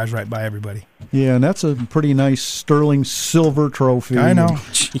drives right by everybody. Yeah, and that's a pretty nice sterling silver trophy. I know.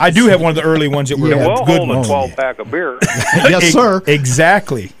 I do have one of the early ones that were good hold ones. a 12-pack of beer. Yes, sir.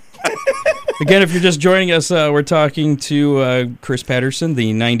 Exactly. Again, if you're just joining us, we're talking to Kris Patterson,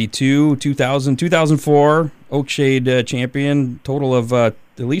 the 92, 2000, 2004 Oakshade champion, total of at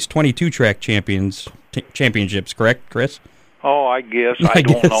least 22 track championships, correct, Kris? Oh, I guess. I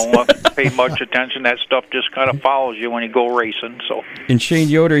don't know. I pay much attention. That stuff just kind of follows you when you go racing. So. And Shane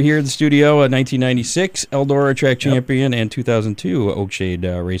Yoder here in the studio, 1996 Eldora track champion and 2002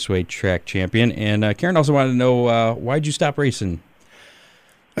 Oakshade Raceway track champion. And Karen also wanted to know, why'd you stop racing?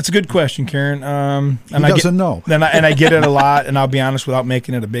 That's a good question, Karen. He doesn't know. And I get it a lot, and I'll be honest, without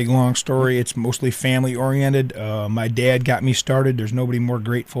making it a big, long story, it's mostly family-oriented. My dad got me started. There's nobody more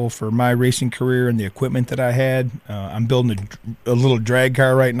grateful for my racing career and the equipment that I had. I'm building a little drag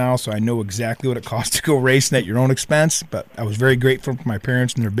car right now, so I know exactly what it costs to go racing at your own expense, but I was very grateful for my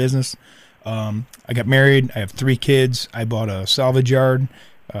parents and their business. I got married. I have 3 kids. I bought a salvage yard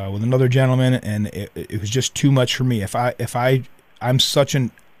with another gentleman, and it was just too much for me. I'm such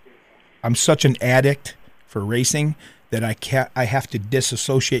an addict for racing that I have to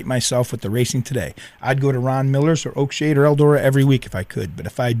disassociate myself with the racing today. I'd go to Ron Miller's or Oakshade or Eldora every week if I could, but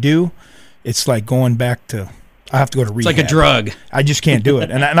if I do, it's like going back to I have to go to rehab. It's like a drug. I just can't do it.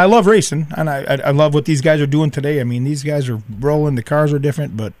 And I love racing, and I love what these guys are doing today. I mean, these guys are rolling. The cars are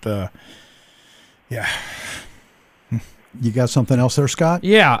different, but yeah. You got something else there, Scott?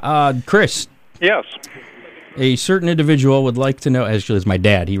 Yeah, Kris. Yes. A certain individual would like to know, actually it's my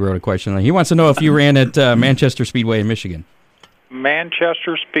dad, he wrote a question. He wants to know if you ran at Manchester Speedway in Michigan.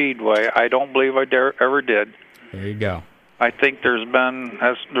 Manchester Speedway, I don't believe I ever did. There you go. I think there's been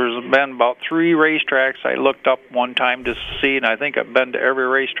about 3 racetracks I looked up one time to see, and I think I've been to every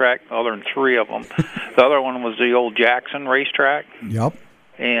racetrack other than 3 of them. The other one was the old Jackson racetrack. Yep.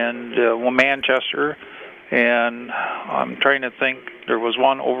 And Manchester, and I'm trying to think, there was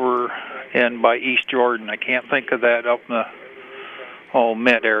one over in by East Jordan. I can't think of that up in the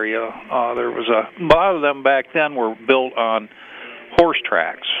mid area. There was a lot of them back then were built on horse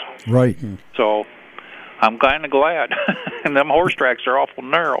tracks. Right. So I'm kind of glad. And them horse tracks are awful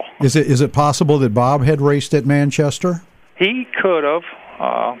narrow. Is it possible that Bob had raced at Manchester? He could have.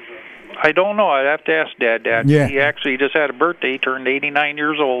 I don't know. I'd have to ask Dad. Yeah. He actually just had a birthday. He turned 89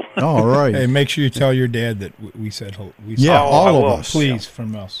 years old. All right. Hey, make sure you tell your dad that we said hello. All of us. Please,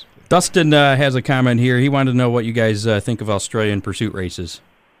 from us. Dustin has a comment here. He wanted to know what you guys think of Australian pursuit races.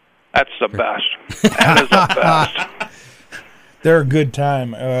 That's the best. That is the best. They're a good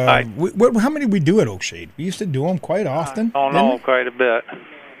time. How many did we do at Oakshade? We used to do them quite often. Oh, no, quite a bit.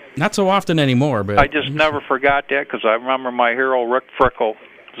 Not so often anymore, but I just never forgot that because I remember my hero Rick Frickle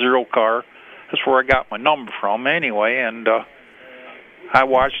Zero car. That's where I got my number from anyway, and I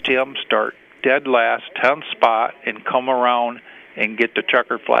watched him start dead last, 10th spot, and come around and get the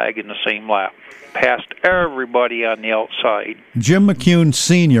checkered flag in the same lap. Passed everybody on the outside. Jim McCune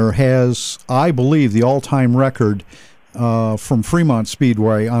Sr. has, I believe, the all-time record from Fremont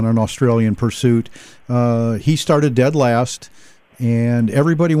Speedway on an Australian pursuit. He started dead last, and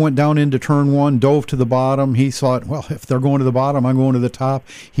everybody went down into turn one, dove to the bottom. He thought, well, if they're going to the bottom, I'm going to the top.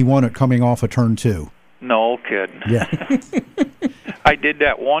 He won it coming off of turn two. No kidding. Yeah. I did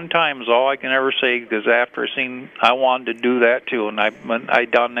that one time is all I can ever say, because after I wanted to do that too, and when I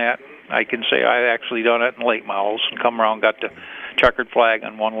done that, I can say I actually done it in late models and come around, got the checkered flag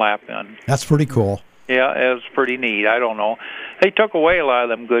on one lap in. That's pretty cool. Yeah, it was pretty neat. I don't know. They took away a lot of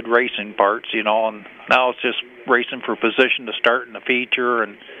them good racing parts, and now it's just racing for position to start in the feature.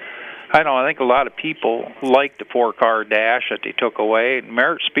 And I think a lot of people like the 4-car dash that they took away.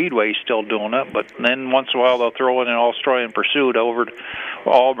 Merritt Speedway's still doing it, but then once in a while they'll throw in an Australian Pursuit over to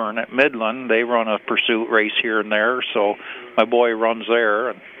Auburn at Midland. They run a pursuit race here and there, so my boy runs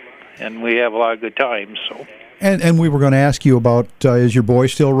there, and we have a lot of good times. So. And we were going to ask you about is your boy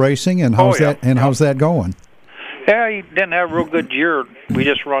still racing, and how's how's that going? Yeah, he didn't have a real good year. We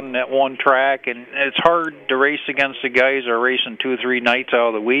just run that one track, and it's hard to race against the guys that are racing 2-3 nights out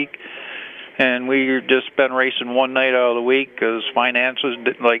of the week. And we've just been racing one night out of the week because finances,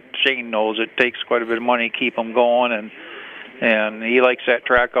 like Shane knows, it takes quite a bit of money to keep them going. And he likes that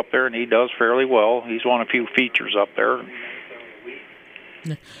track up there, and he does fairly well. He's won a few features up there.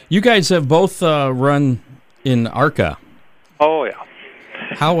 You guys have both run in ARCA. Oh yeah.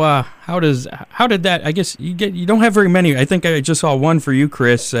 How did that? I guess you don't have very many. I think I just saw one for you,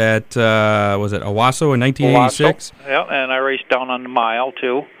 Kris, at was it Owasso in 1986? Yeah, and I raced down on the mile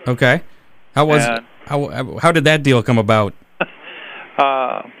too. Okay. How did that deal come about?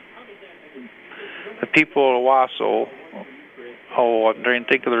 The people at Owasso. Oh, I'm trying to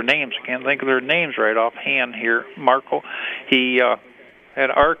think of their names. I can't think of their names right offhand here. Marco, he had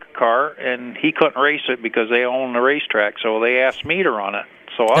an ARC car, and he couldn't race it because they own the racetrack, so they asked me to run it.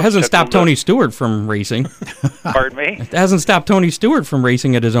 So it hasn't stopped Tony Stewart from racing. Pardon me? It hasn't stopped Tony Stewart from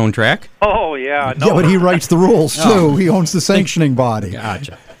racing at his own track. Oh, yeah. No. Yeah, but he writes the rules, too. He owns the sanctioning body.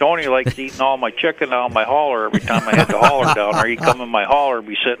 Gotcha. Tony likes eating all my chicken out of my hauler every time I had the hauler down there. He'd come in my hauler,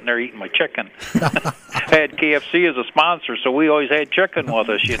 be sitting there eating my chicken. I had KFC as a sponsor, so we always had chicken with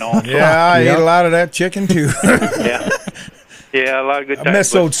us, So, yeah, I ate a lot of that chicken, too. Yeah. Yeah, a lot of good times. I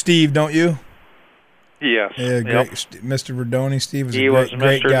miss old Steve, don't you? Yes. Yeah, great. Mr. Verdoni, Steve was he a was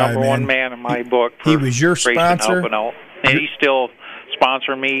great Mr. guy, number one man in my book. He was your sponsor? And he's still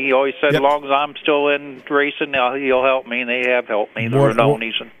sponsoring me. He always said, as long as I'm still in racing, he'll help me, and they have helped me, the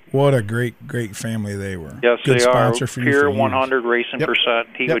Verdonis. What a great family they were. Yes, good they sponsor are. For you Pure for 100 racing percent.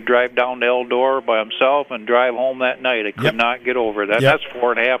 He would drive down to Eldora by himself and drive home that night. I could not get over that. That's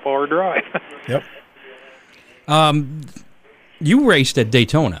 4.5 hour drive. Yep. You raced at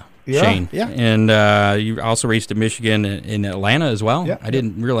Daytona, Shane. Yeah. And you also raced at Michigan in Atlanta as well. Yeah. I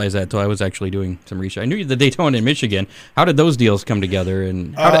didn't realize that until I was actually doing some research. I knew the Daytona in Michigan. How did those deals come together?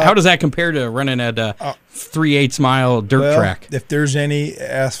 And how does that compare to running at a 3/8 mile dirt track? If there's any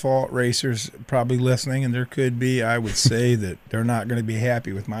asphalt racers probably listening, and there could be, I would say that they're not going to be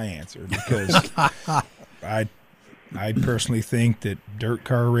happy with my answer, because I personally think that dirt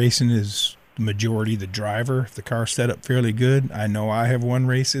car racing is majority the driver. If the car's set up fairly good, I know I have won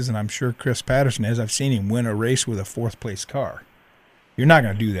races, and I'm sure Kris Patterson has. I've seen him win a race with a 4th place car. You're not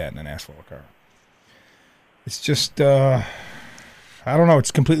going to do that in an asphalt car. It's just I don't know, it's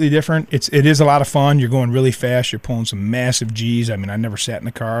completely different. It is a lot of fun. You're going really fast. You're pulling some massive G's. I mean, I never sat in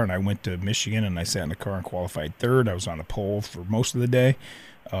a car, and I went to Michigan and I sat in the car and qualified 3rd. I was on the pole for most of the day.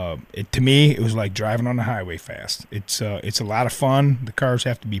 To me, it was like driving on the highway fast. It's a lot of fun. The cars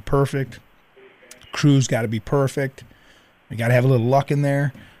have to be perfect. Crew's got to be perfect. You got to have a little luck in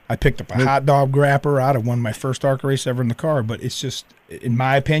there. I picked up a hot dog grapper. I'd have won my first ARC race ever in the car, but it's just, in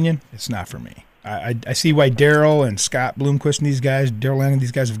my opinion, it's not for me. I see why Daryl and Scott Bloomquist and these guys, Daryl Lanning,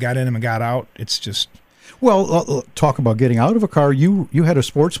 these guys have got in them and got out. It's just... Well, talk about getting out of a car. You had a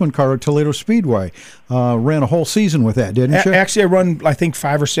sportsman car at Toledo Speedway. Ran a whole season with that, didn't you? Actually, I run, I think,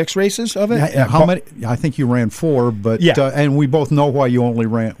 5 or 6 races of it. How many? I think you ran 4, but and we both know why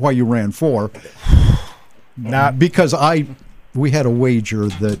you ran 4. Not because we had a wager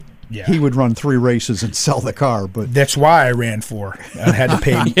that he would run 3 races and sell the car, but that's why I ran 4. I had to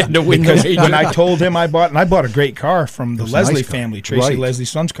pay to win because when I told him I bought a great car from the Leslie family, Tracy Right. Leslie's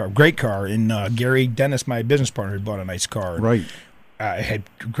son's car, great car, and Gary Dennis, my business partner, had bought a nice car. Right. I had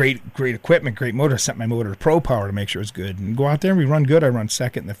great equipment, great motor. I sent my motor to Pro Power to make sure it's good, and go out there and we run good. I run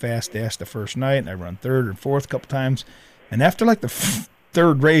 2nd in the fast dash the first night, and I run 3rd and 4th a couple times, and after like the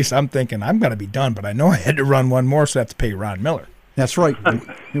 3rd race, I'm thinking I'm gonna be done, but I know I had to run one more, so I have to pay Ron Miller. That's right.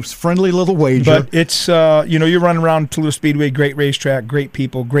 It was a friendly little wager. But it's, you're running around Toledo Speedway, great racetrack, great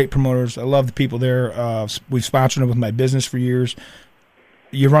people, great promoters. I love the people there. We've sponsored them with my business for years.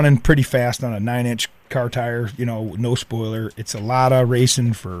 you're running pretty fast on a 9-inch car tire, no spoiler. It's a lot of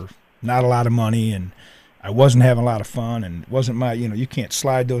racing for not a lot of money, and I wasn't having a lot of fun, and it wasn't my, you can't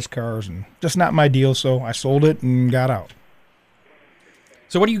slide those cars, and just not my deal, so I sold it and got out.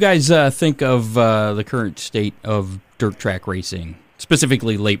 So what do you guys think of the current state of dirt track racing,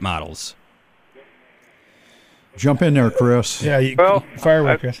 specifically late models? Jump in there, Chris. Yeah, fire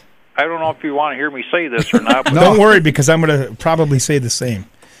away, Chris. I don't know if you want to hear me say this or not. But Don't worry, because I'm going to probably say the same.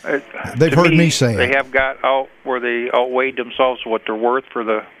 They've heard me say they it. have got out where they outweighed themselves what they're worth for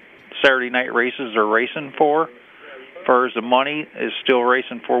the Saturday night races they're racing for. As far as the money is still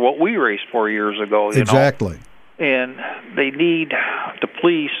racing for what we raced 4 years ago. Exactly. And they need to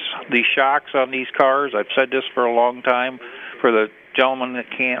police the shocks on these cars. I've said this for a long time. For the gentleman that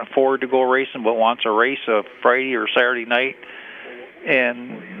can't afford to go racing but wants a race a Friday or Saturday night,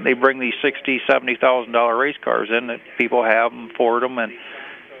 and they bring these $60,000, $70,000 race cars in that people have them, afford them,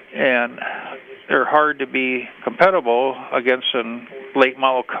 and they're hard to be compatible against a late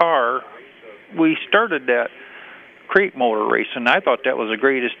model car. We started that crate motor racing. I thought that was the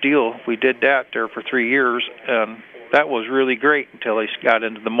greatest deal. We did that there for 3 years, and that was really great until they got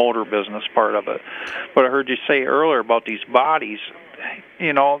into the motor business part of it. But I heard you say earlier about these bodies.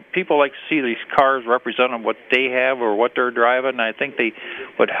 People like to see these cars representing what they have or what they're driving. And I think they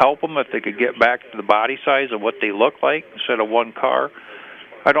would help them if they could get back to the body size of what they look like instead of one car.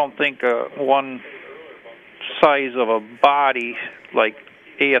 I don't think one size of a body like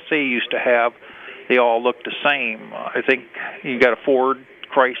ASA used to have, they all look the same. I think you got a Ford,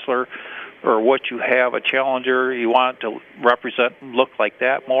 Chrysler, or what you have, a Challenger, you want it to represent and look like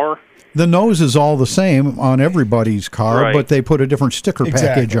that more. The nose is all the same on everybody's car, Right. but they put a different sticker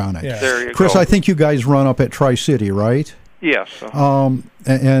package on it. Yeah. There you Chris, go. I think you guys run up at Tri-City, right? Yes.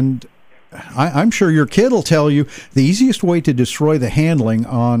 And I'm sure your kid will tell you the easiest way to destroy the handling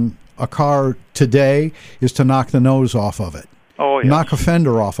on a car today is to knock the nose off of it. Oh, yes. Knock a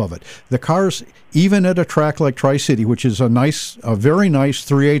fender off of it. The cars, even at a track like Tri-City, which is a very nice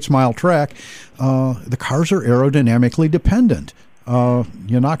 3/8 mile track, the cars are aerodynamically dependent.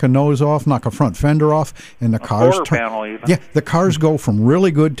 You knock a nose off, knock a front fender off, and the cars quarter panel even. Yeah, the cars go from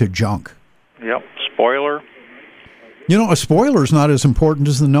really good to junk. Yep. Spoiler. A spoiler is not as important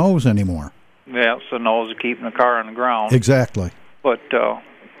as the nose anymore. Yeah, it's the nose of keeping the car on the ground. Exactly. But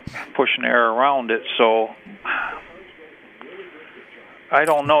pushing air around it. So I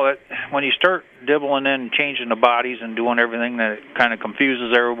don't know that when you start dibbling in, changing the bodies and doing everything, that it kind of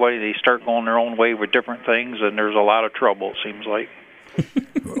confuses everybody. They start going their own way with different things, and there's a lot of trouble, it seems like.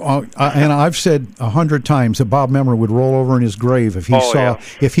 And I've said 100 times that Bob Memmer would roll over in his grave if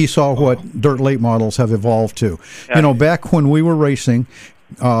he saw what dirt late models have evolved to. Yeah. Back when we were racing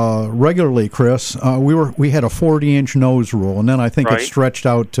regularly, Chris, we had a 40-inch nose rule, and then I think it Right. stretched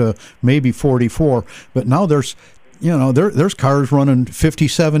out to maybe 44. But now there's cars running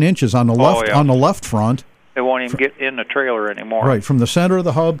 57 inches on the left yeah. on the left front. It won't even get in the trailer anymore. Right, from the center of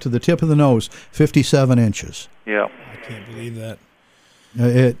the hub to the tip of the nose, 57 inches. Yeah. I can't believe that.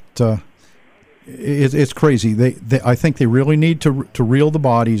 It's crazy. I think they really need to reel the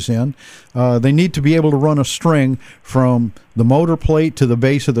bodies in. They need to be able to run a string from the motor plate to the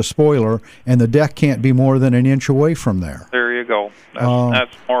base of the spoiler, and the deck can't be more than an inch away from there. There you go.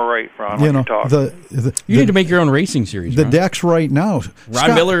 That's more right, Ron, when you talk. You need to make your own racing series. The Ron. decks right now.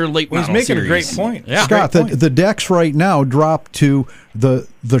 Ron Miller late Well, he's model making series. a great point. Yeah. Scott, the decks right now drop to the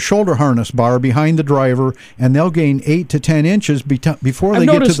shoulder harness bar behind the driver, and they'll gain 8 to 10 inches before they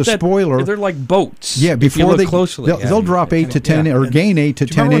get to the spoiler. They're like boats. Yeah, if you before look they closely, they'll drop 8 to 10 or gain 8 to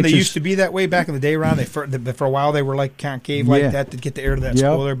Do you 10 remember when inches. they used to be that way back in the day, Ron? For a while they were like concave like Yeah. that to get the air to that Yep.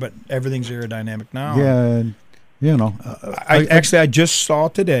 spoiler, but everything's aerodynamic now. Yeah, and, I just saw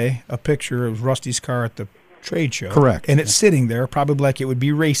today a picture of Rusty's car at the trade show. Correct. And it's sitting there, probably like it would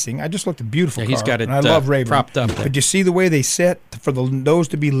be racing. I just looked at a beautiful Yeah, car. he's got it and I love Rayburn. propped up there. But you see the way they sit for the nose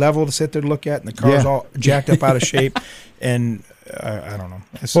to be level to sit there to look at, and the car's all jacked up out of shape. And I don't know.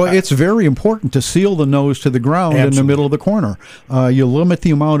 It's very important to seal the nose to the ground in the Absolutely. middle of the corner. You limit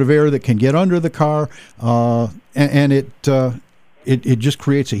the amount of air that can get under the car, and it just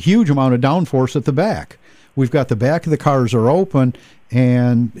creates a huge amount of downforce at the back. We've got the back of the cars are open,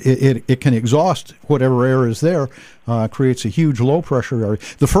 and it can exhaust whatever air is there, creates a huge low pressure area.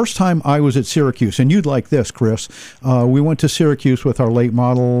 The first time I was at Syracuse, and you'd like this, Chris, we went to Syracuse with our late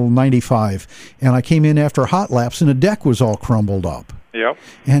model 95, and I came in after hot laps, and the deck was all crumbled up. Yep.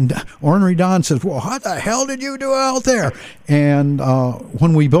 And Ornery Don says, well, what the hell did you do out there? And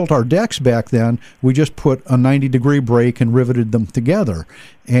when we built our decks back then, we just put a 90-degree brake and riveted them together.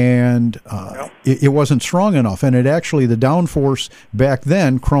 And it wasn't strong enough. And it actually, the downforce back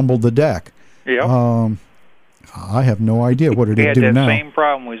then crumbled the deck. Yep. I have no idea what it would do now. We had that same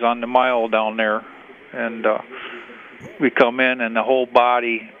problem. We was on the mile down there. And we come in, and the whole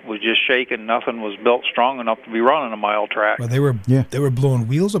body was just shaking. Nothing was built strong enough to be running a mile track. Well, they were blowing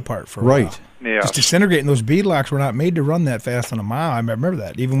wheels apart for a while. Yeah. Just disintegrating. Those beadlocks were not made to run that fast on a mile. I remember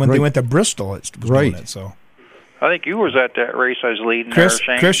that. Even when they went to Bristol, it was doing it. So I think you was at that race I was leading Chris, there,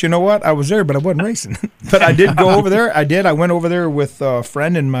 Shane. Chris, you know what? I was there, but I wasn't racing. But I did go over there. I went over there with a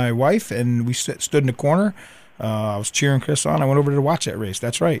friend and my wife, and we stood in the corner. I was cheering Kris on. I went over to watch that race.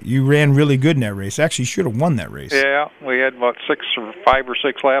 That's right. You ran really good in that race. Actually, you should have won that race. Yeah, we had about 5 or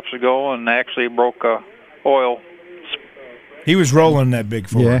 6 laps to go, and actually broke oil. He was rolling that big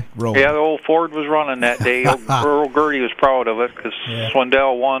Ford. Yeah, the old Ford was running that day. Earl Gertie was proud of it because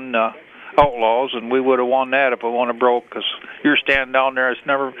Swindell won Outlaws, and we would have won that if it wouldn't have broke because you're standing down there. It's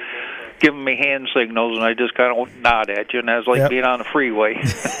never giving me hand signals, and I just kind of nod at you, and that was like being on the freeway.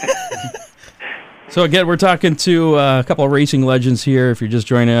 So, again, we're talking to a couple of racing legends here. If you're just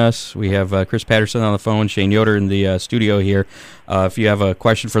joining us, we have Kris Patterson on the phone, Shane Yoder in the studio here. If you have a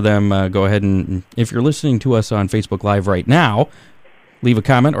question for them, go ahead and, if you're listening to us on Facebook Live right now, leave a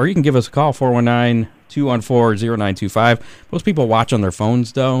comment, or you can give us a call, 419-214-0925. Most people watch on their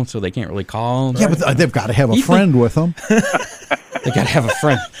phones, though, so they can't really call. Yeah, but they've got to have a friend with them. They got to have a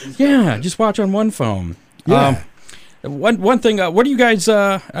friend. Yeah, just watch on one phone. Yeah. One thing, what do you guys,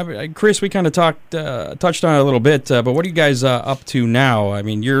 Kris, we kind of touched on it a little bit, but what are you guys up to now? I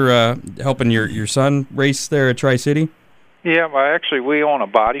mean, you're helping your son race there at Tri-City? Yeah, we own a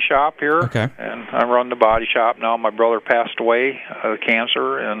body shop here, okay, and I run the body shop now. My brother passed away of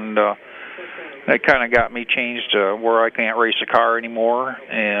cancer, and that kind of got me changed to where I can't race a car anymore,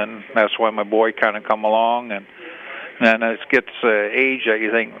 and that's why my boy kind of come along, and then it gets age that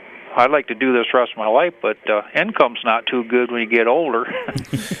you think, I'd like to do this the rest of my life, but income's not too good when you get older.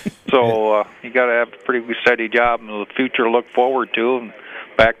 So you got to have a pretty steady job and the future to look forward to, and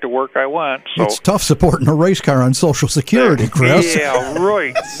back to work I went. So it's tough supporting a race car on Social Security, Kris. Yeah,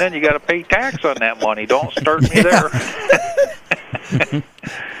 right. Then you got to pay tax on that money. Don't start me there.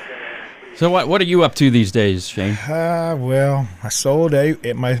 So what are you up to these days, Shane? Well, I sold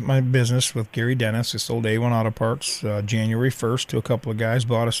my business with Gary Dennis. I sold A1 Auto Parts January 1st to a couple of guys,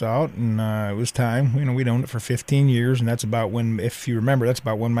 bought us out, and it was time. We'd owned it for 15 years, and that's about when, if you remember, that's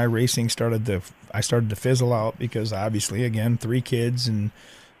about when my racing started to fizzle out because obviously, again, 3 kids and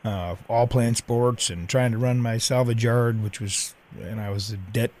all playing sports and trying to run my salvage yard, which was, and I was in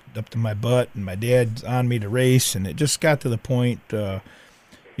debt up to my butt, and my dad's on me to race, and it just got to the point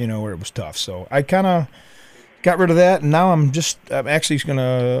where it was tough. So I kind of got rid of that, and now I'm actually going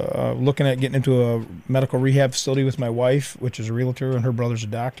to looking at getting into a medical rehab facility with my wife, which is a realtor, and her brother's a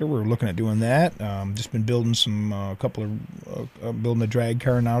doctor. We're looking at doing that. Just been building building a drag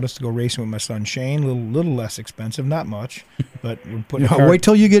car now just to go racing with my son Shane. A little less expensive, not much, but we're putting. Wait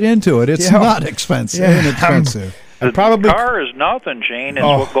till you get into it. It's not expensive. Inexpensive. The car is nothing, Shane. It's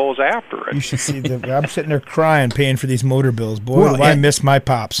what goes after it. You should see I'm sitting there crying, paying for these motor bills. Boy, do I miss my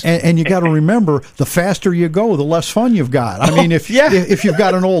pops. And you got to remember, the faster you go, the less fun you've got. I mean, if you've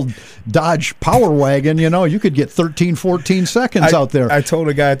got an old Dodge Power Wagon, you could get 13, 14 seconds out there. I told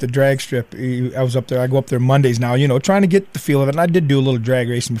a guy at the drag strip, I was up there. I go up there Mondays now, trying to get the feel of it. And I did do a little drag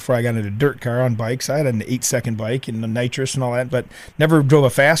racing before I got into dirt car on bikes. I had an 8-second bike and the nitrous and all that, but never drove a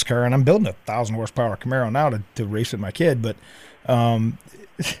fast car. And I'm building a 1,000 horsepower Camaro now to race with my kid, but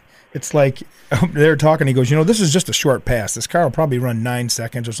it's like they're talking. He goes, this is just a short pass. This car will probably run 9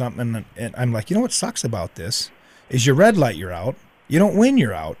 seconds or something. And I'm like, what sucks about this is you red light, you're out. You don't win,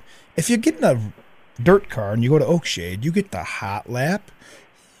 you're out. If you get in a dirt car and you go to Oakshade, you get the hot lap.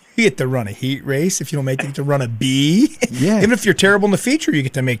 You get to run a heat race. If you don't make it, you get to run a B. Yeah. Even if you're terrible in the feature, you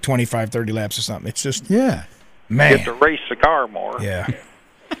get to make 25, 30 laps or something. It's just, man. You get to race the car more. Yeah.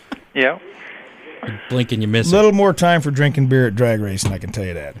 Yeah. You blink and you miss a little more time for drinking beer at drag racing, I can tell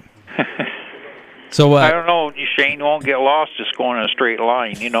you that. So I don't know, Shane, you won't get lost just going in a straight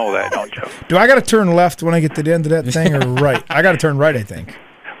line. You know that, don't you? Do I got to turn left when I get to the end of that thing, or right? I got to turn right, I think.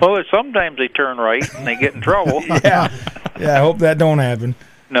 Well, sometimes they turn right and they get in trouble. Yeah, I hope that don't happen.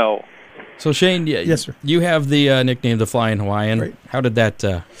 No. So Shane, yes, sir. You have the nickname the Flying Hawaiian. Right. How did that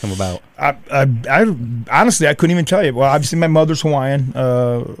come about? I honestly, I couldn't even tell you. Well, obviously my mother's Hawaiian.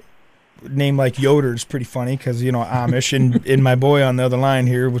 Name like Yoder is pretty funny because Amish, and my boy on the other line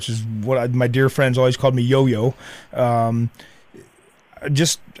here, which is what my dear friends always called me Yo-Yo.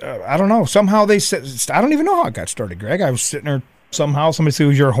 I don't know. Somehow they said, I don't even know how it got started, Greg. I was sitting there, somehow somebody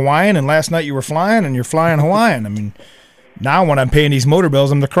said, you're Hawaiian, and last night you were flying, and you're flying Hawaiian. I mean, now when I'm paying these motor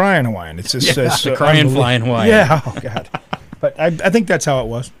bills, I'm the crying Hawaiian. It's just it's the crying flying Hawaiian. Yeah, oh, God. But I think that's how it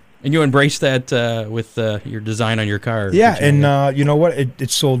was. And you embraced that with your design on your car. Yeah, and you know what? It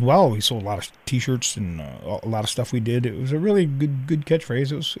sold well. We sold a lot of T-shirts and a lot of stuff we did. It was a really good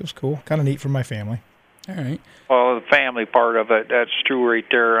catchphrase. It was cool. Kind of neat for my family. All right. Well, the family part of it, that's true right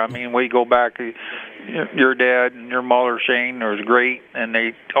there. I mean, we go back, your dad and your mother, Shane, was great, and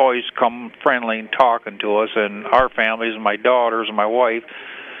they always come friendly and talking to us, and our families, and my daughters and my wife.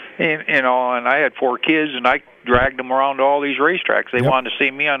 And, and I had 4 kids, and I dragged them around to all these racetracks. They wanted to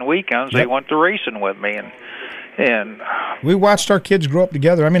see me on the weekends. They went to racing with me, and we watched our kids grow up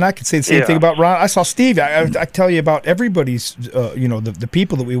together. I mean, I could say the same thing about Ron. I saw Steve. I tell you about everybody's, the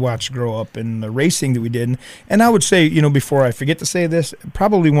people that we watched grow up and the racing that we did. And I would say, before I forget to say this,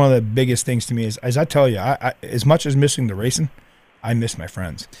 probably one of the biggest things to me is, as I tell you, I as much as missing the racing, I miss my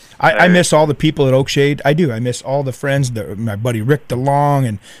friends. I miss all the people at Oakshade. I do. I miss all the friends, my buddy Rick DeLong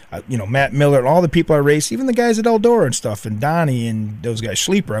and, Matt Miller, and all the people I raced, even the guys at Eldora and stuff, and Donnie and those guys.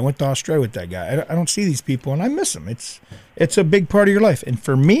 Sleeper, I went to Australia with that guy. I don't see these people, and I miss them. It's a big part of your life. And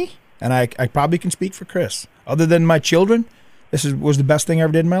for me, and I probably can speak for Kris, other than my children, this was the best thing I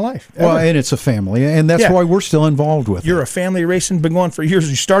ever did in my life. Ever. Well, and it's a family, and that's why we're still involved with it. You're a family racing, been going for years.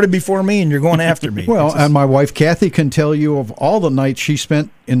 You started before me, and you're going after me. Well, and my wife Kathy can tell you of all the nights she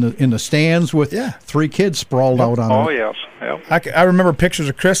spent in the stands with 3 kids sprawled out on. Oh yes, yep. I remember pictures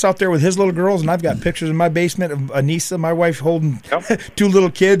of Kris out there with his little girls, and I've got pictures in my basement of Anissa, my wife, holding 2 little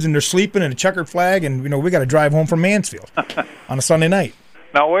kids, and they're sleeping in a checkered flag, and we got to drive home from Mansfield on a Sunday night.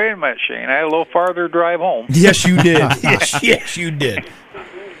 Now wait a minute, Shane. I had a little farther drive home. Yes, you did. yes, you did.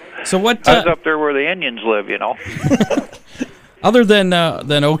 So what? I was up there where the Indians live, Other than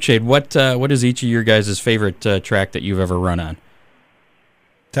Oakshade, what is each of your guys' favorite track that you've ever run on?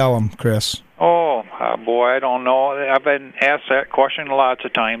 Tell them, Kris. Oh, boy, I don't know. I've been asked that question lots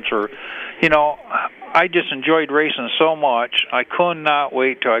of times. I just enjoyed racing so much. I could not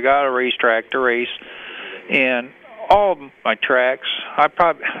wait till I got a racetrack to race. And all of my tracks,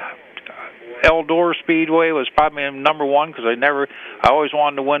 Eldora Speedway was probably number 1 because I always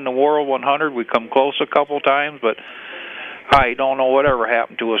wanted to win the World 100. We come close a couple times, but I don't know whatever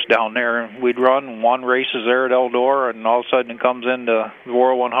happened to us down there. We'd run 1 races there at Eldora, and all of a sudden it comes into the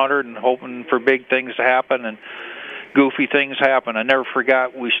World 100 and hoping for big things to happen, and goofy things happen. I never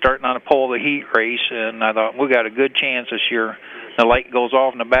forgot we starting on a pole of the heat race, and I thought, we got a good chance this year. The light goes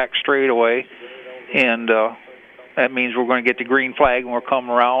off in the back straightaway, and that means we're going to get the green flag and we're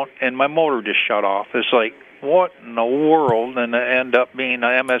coming around, and my motor just shut off. It's like, what in the world? And it ended up being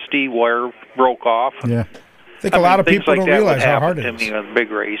an MSD wire broke off. Yeah. I think a lot of people don't realize how hard it it is. is. To me in a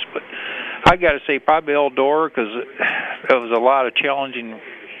big race, but I got to say probably Eldora because it was a lot of challenging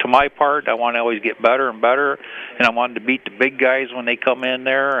to my part. I want to always get better and better, and I wanted to beat the big guys when they come in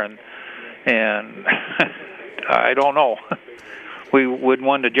there, and I don't know. We would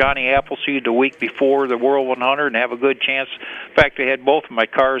win the Johnny Appleseed the week before the World 100 and have a good chance. In fact, they had both of my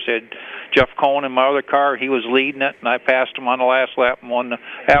cars. They had Jeff Cohn in my other car. He was leading it, and I passed him on the last lap and won the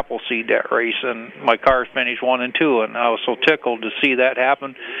Appleseed that race. And my car finished 1 and 2, and I was so tickled to see that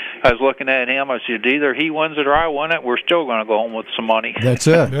happen. I was looking at him. I said, either he wins it or I win it. We're still going to go home with some money. That's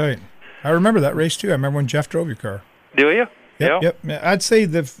it. Right. I remember that race, too. I remember when Jeff drove your car. Do you? Yep. I'd say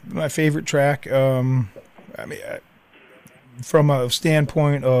my favorite track, from a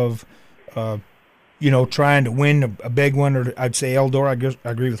standpoint of, trying to win a big one, or I'd say Eldora. I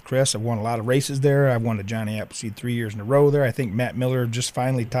agree with Kris. I've won a lot of races there. I've won the Johnny Appleseed 3 years in a row there. I think Matt Miller just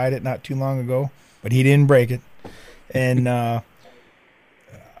finally tied it not too long ago, but he didn't break it. And, but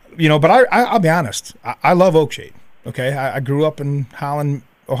I'll be honest. I love Oakshade. Okay. I grew up in Holland,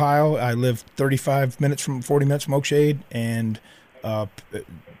 Ohio. I live 40 minutes from Oakshade, and,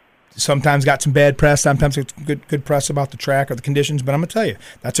 sometimes got some bad press, sometimes it's good press about the track or the conditions, but I'm going to tell you,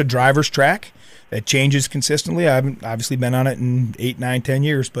 that's a driver's track that changes consistently. I haven't obviously been on it in 8, 9, 10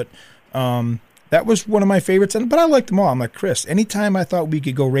 years, but that was one of my favorites. But I liked them all. I'm like, Kris, anytime I thought we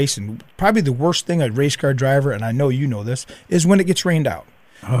could go racing, probably the worst thing a race car driver, and I know you know this, is when it gets rained out.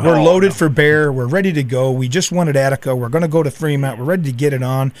 We're loaded for bear. We're ready to go. We just won at Attica. We're going to go to Fremont. We're ready to get it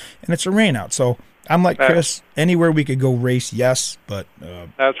on, and it's a rain out. So I'm like Kris, anywhere we could go race, yes, but...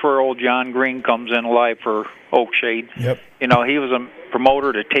 that's where old John Green comes in alive for Oakshade. Yep. He was a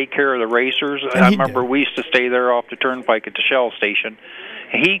promoter to take care of the racers. And I remember we used to stay there off the turnpike at the Shell station.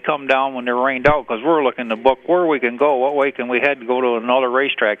 And he'd come down when they rained out because we're looking to book where we can go, what way can we head to go to another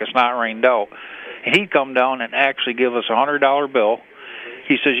racetrack that's not rained out. And he'd come down and actually give us a $100 bill,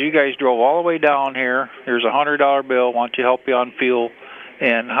 he says, you guys drove all the way down here. Here's $100 bill. Why don't you help you on fuel?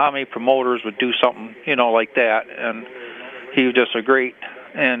 And how many promoters would do something, like that? And he was just a great,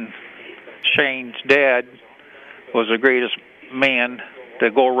 and Shane's dad was the greatest man to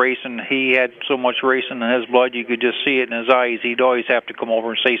go racing. He had so much racing in his blood, you could just see it in his eyes. He'd always have to come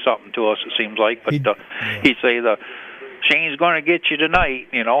over and say something to us, it seems like. But he'd say, Shane's going to get you tonight,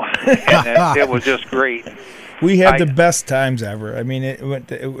 and it was just great. We had the best times ever. I mean, it was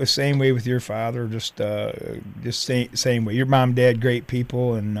the same way with your father, just same way. Your mom and dad, great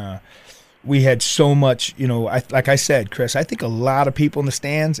people, and we had so much, like I said, Kris, I think a lot of people in the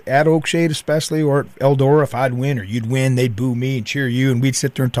stands, at Oakshade especially, or at Eldora, if I'd win or you'd win, they'd boo me and cheer you, and we'd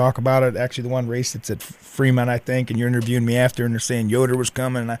sit there and talk about it. Actually, the one race that's at Fremont, I think, and you're interviewing me after, and they're saying Yoder was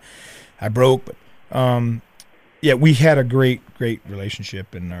coming, and I broke, but yeah, we had a great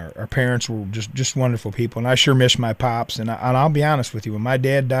relationship, and our parents were just wonderful people, and I sure miss my pops. And I'll be honest with you, when my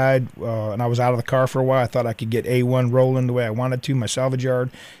dad died and I was out of the car for a while, I thought I could get A1 rolling the way I wanted to, my salvage yard,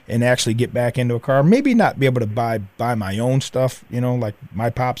 and actually get back into a car. Maybe not be able to buy my own stuff, like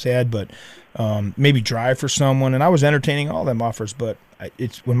my pops had, but maybe drive for someone. And I was entertaining all them offers, but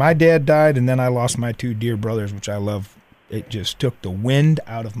it's when my dad died, and then I lost my two dear brothers, which I love. It just took the wind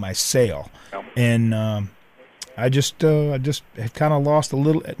out of my sail, and I just had kind of lost a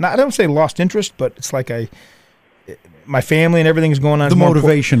little. I don't say lost interest, but it's like my family and everything's going on. The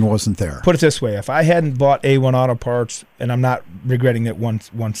motivation wasn't there. Put it this way: if I hadn't bought A1 Auto Parts, and I'm not regretting it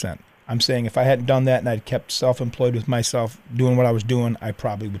one cent. I'm saying if I hadn't done that and I'd kept self-employed with myself, doing what I was doing, I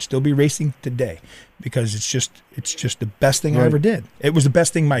probably would still be racing today, because it's just the best thing I ever did. It was the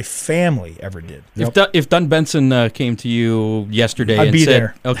best thing my family ever did. If Dunn Benson came to you yesterday I'd and be said,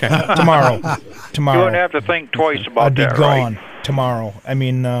 there. Okay, tomorrow, You wouldn't have to think twice about that. I'd be gone tomorrow. I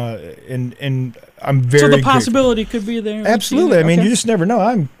mean, and I'm very. So the possibility could be there. Absolutely. I mean, you just never know.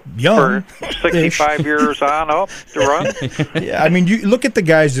 I'm young. For 65 years on up to run. Yeah, I mean, you look at the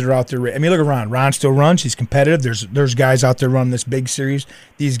guys that are out there. I mean, look at Ron. Ron still runs. He's competitive. There's guys out there running this big series.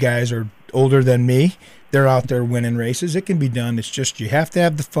 These guys are older than me. They're out there winning races. It can be done. It's just you have to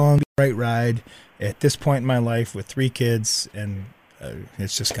have the fun, the right ride. At this point in my life with 3 kids, and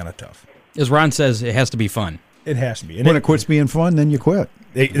it's just kind of tough. As Ron says, it has to be fun. It has to be. And when it quits being fun, then you quit.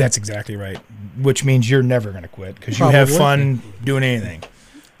 That's exactly right. Which means you're never going to quit, because you have fun doing anything.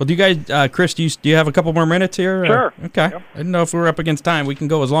 Well, do you guys, Kris, do you have a couple more minutes here? Sure. Okay. Yep. I didn't know if we were up against time. We can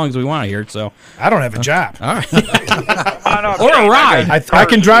go as long as we want here. So I don't have a job. All right. Or a ride. I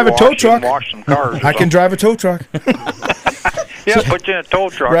can drive a tow truck. Wash some cars. I can drive a tow truck. Yeah, put you in a tow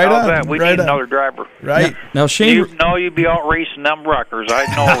truck. Right How's on, that? We right need on. another driver. Right. Now, Shane. You know you'd be out racing them Ruckers. I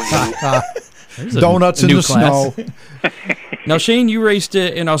know you. Donuts in the snow. Now, Shane, you raced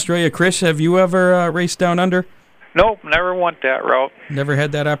in Australia. Kris, have you ever raced down under? Nope, never went that route. Never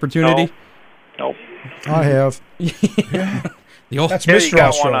had that opportunity? Nope. I have. The old, That's Here, Mr. you got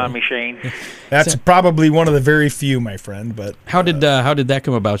Australia. one on me, Shane. That's probably one of the very few, my friend. But how did that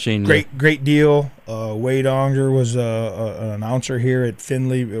come about, Shane? great deal. Wade Onger was an announcer here at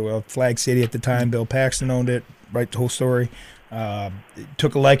Findlay, Flag City at the time. Bill Paxton owned it. Right, the whole story.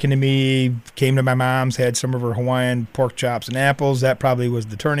 Took a liking to me. Came to my mom's. Had some of her Hawaiian pork chops and apples. That probably was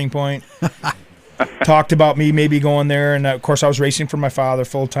the turning point. Talked about me maybe going there, and of course I was racing for my father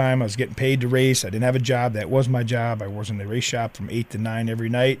full time. I was getting paid to race. I didn't have a job. That was my job. I was in the race shop from 8 to 9 every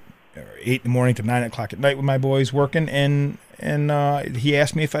night, or 8 in the morning to 9 o'clock at night with my boys working. And he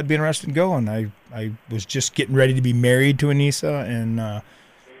asked me if I'd be interested in going. I was just getting ready to be married to Anissa, and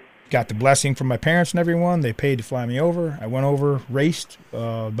got the blessing from my parents and everyone. They paid to fly me over. I went over, raced.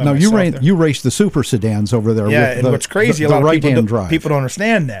 Now you raced the super sedans over there. Yeah, with and what's crazy, a the lot of right-hand drive. people don't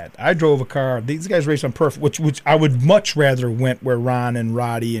understand that. I drove a car. These guys raced on perfect, which I would much rather went where Ron and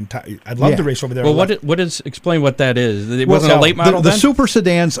Roddy and I'd love to race over there. Well, what is explain what that is? It wasn't a late model. The super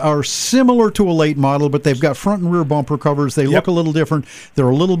sedans are similar to a late model, but they've got front and rear bumper covers. They look a little different. They're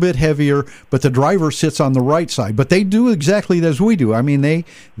a little bit heavier, but the driver sits on the right side. But they do exactly as we do. I mean, they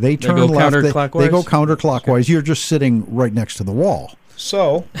turn go left. counterclockwise? They go counterclockwise. You're just sitting right next to the wall.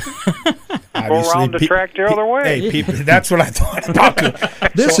 So, Go around the track the other way. Hey, people, that's what I thought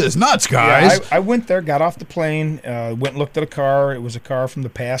about. This is nuts, guys. Yeah, I went there, got off the plane, went and looked at a car. It was a car from the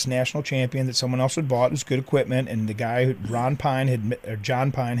past national champion that someone else had bought. It was good equipment, and the guy, John Pine,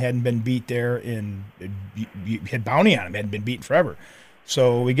 hadn't been beat there had bounty on him, hadn't been beaten forever.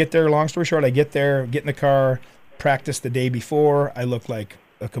 So we get there, long story short, I get there, get in the car, practice the day before. I look like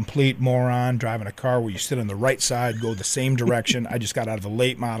a complete moron driving a car where you sit on the right side, go the same direction. I just got out of a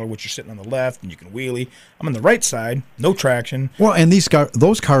late model, which you're sitting on the left, and you can wheelie. I'm on the right side, no traction. Well, and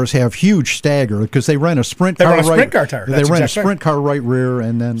those cars have huge stagger because they rent a sprint car. They run a sprint car tire. They rent a sprint car right rear,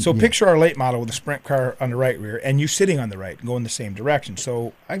 and then. So picture our late model with a sprint car on the right rear, and you sitting on the right, going the same direction.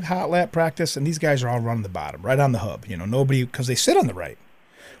 So I hot lap practice, and these guys are all running the bottom, right on the hub. Nobody, because they sit on the right.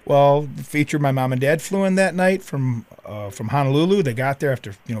 Well, the feature my mom and dad flew in that night from Honolulu. They got there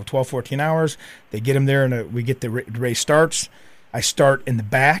after 12, 14 hours. They get them there, and we get the race starts. I start in the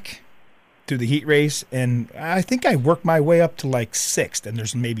back through the heat race, and I think I worked my way up to like 6th, and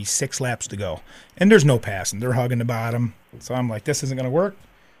there's maybe 6 laps to go. And there's no passing. They're hugging the bottom. So I'm like, this isn't going to work.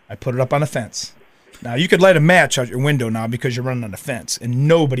 I put it up on a fence. Now, you could light a match out your window now because you're running on a fence, and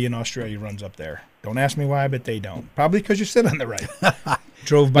nobody in Australia runs up there. Don't ask me why, but they don't. Probably because you sit on the right.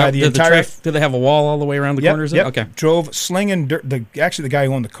 Drove by the entire. Did they have a wall all the way around the corners? Yep. Okay. Drove slinging dirt. The guy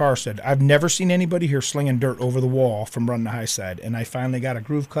who owned the car said, "I've never seen anybody here slinging dirt over the wall from running the high side." And I finally got a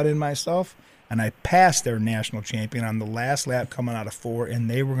groove cut in myself, and I passed their national champion on the last lap coming out of 4, and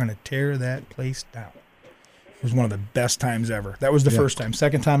they were going to tear that place down. It was one of the best times ever. That was the first time.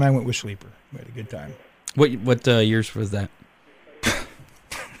 Second time I went with Sleeper. We had a good time. What years was that?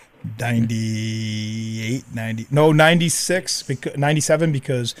 98, 90, no, 96, 97,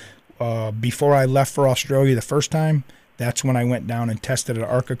 because before I left for Australia the first time, that's when I went down and tested an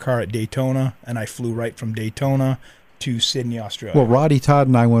ARCA car at Daytona, and I flew right from Daytona to Sydney, Australia. Well, Roddy Todd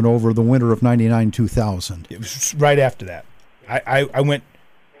and I went over the winter of 99, 2000. It was right after that. I went,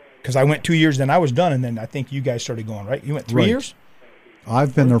 because I went 2 years, then I was done, and then I think you guys started going, right? You went 3 years?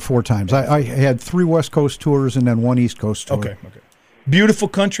 I've been there 4 times. I had 3 West Coast tours and then 1 East Coast tour. Okay. Beautiful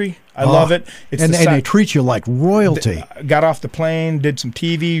country. I love it. And they treat you like royalty. Got off the plane, did some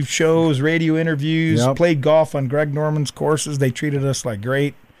TV shows, radio interviews, played golf on Greg Norman's courses. They treated us like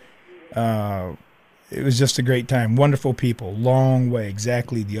great. It was just a great time. Wonderful people. Long way,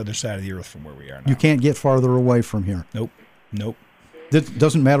 exactly the other side of the earth from where we are now. You can't get farther away from here. Nope. It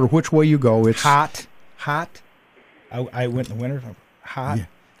doesn't matter which way you go. It's hot. I went in the winter. Hot. Yeah.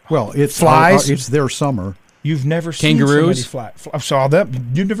 Well, it's flies. It's their summer. You've never Kangaroos? seen so many flies. I saw that.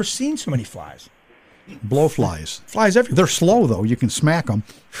 You've never seen so many flies. Blowflies. Flies everywhere. They're slow, though. You can smack them.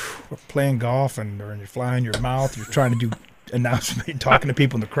 We're playing golf, and you're flying your mouth. You're trying to do announcement, talking to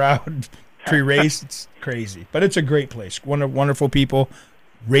people in the crowd, pre-race. It's crazy. But it's a great place. Wonderful people,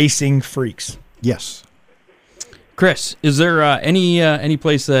 racing freaks. Yes. Kris, is there any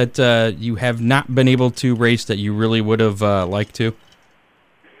place that you have not been able to race that you really would have liked to?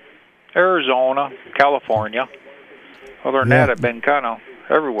 Arizona, California. Other than that, I've been kind of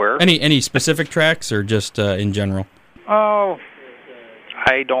everywhere. Any specific tracks or just in general? Oh,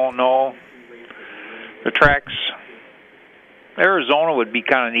 I don't know. The tracks. Arizona would be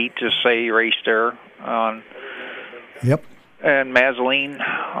kind of neat to say race there. Yep. And Mazzoline.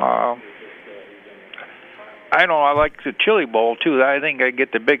 I don't know. I like the Chili Bowl, too. I think I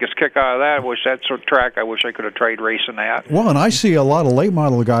get the biggest kick out of that. I wish that's a track I wish I could have tried racing at. Well, and I see a lot of late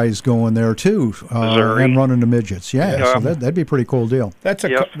model guys going there, too, and running the midgets. Yeah, so that'd be a pretty cool deal. That's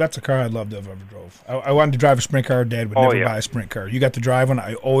a car I'd love to have ever drove. I wanted to drive a sprint car. Dad would never buy a sprint car. You got to drive one.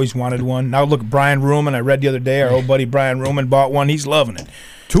 I always wanted one. Now look, Brian Ruhlman, I read the other day, our old buddy Brian Ruhlman bought one. He's loving it.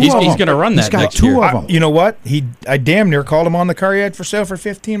 He's going to run that next year. He's got 2 of them. You know what? I damn near called him on the car he had for sale for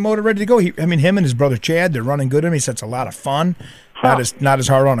 15, motor ready to go. Him and his brother Chad, they're running good. He said it's a lot of fun. Not as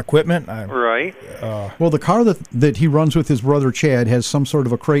hard on equipment. Right. Well, the car that he runs with his brother Chad has some sort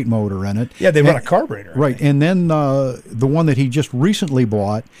of a crate motor in it. Yeah, they run a carburetor. Right, and then the one that he just recently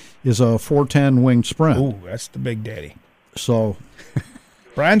bought is a 410 winged Sprint. Ooh, that's the big daddy. So,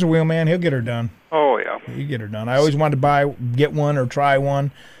 Brian's a wheelman. He'll get her done. Oh yeah, he'll get her done. I always wanted to get one or try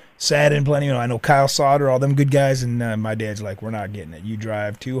one. Sat in plenty. I know Kyle Sauter, all them good guys, and my dad's like, "We're not getting it. You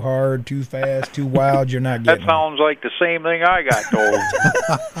drive too hard, too fast, too wild. You're not getting it." That sounds like the same thing I got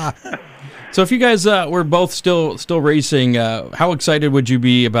told. So, if you guys were both still racing, how excited would you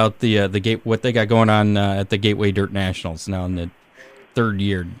be about what they got going on at the Gateway Dirt Nationals now in the 3rd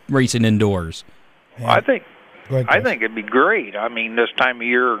year racing indoors? Yeah. I think it'd be great. I mean, this time of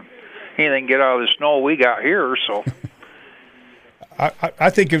year, anything get out of the snow we got here, so. I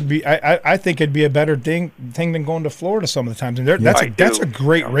think it'd be. I think it'd be a better thing than going to Florida some of the times. And that's a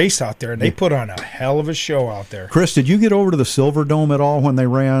great race out there, and they put on a hell of a show out there. Chris, did you get over to the Silver Dome at all when they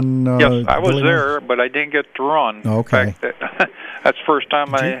ran? Yes, I was there, but I didn't get to run. Okay, in fact, that's the first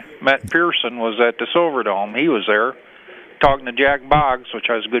time I met Patterson was at the Silver Dome. He was there talking to Jack Boggs, which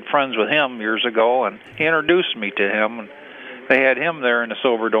I was good friends with him years ago, and he introduced me to him. And they had him there in the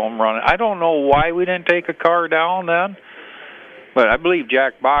Silver Dome running. I don't know why we didn't take a car down then. But I believe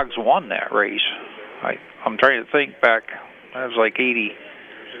Jack Boggs won that race. I'm trying to think back. That was like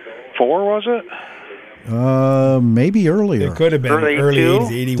 84, was it? Maybe earlier. It could have been Early early 82?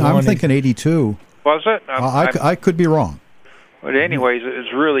 80s, 81. I'm thinking 82. Was it? I could be wrong. But anyways,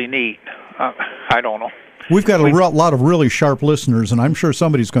 it's really neat. I don't know. We've got a lot of really sharp listeners, and I'm sure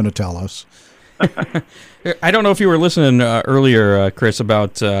somebody's going to tell us. I don't know if you were listening earlier, Kris,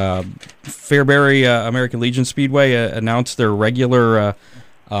 about Fairbury American Legion Speedway announced their regular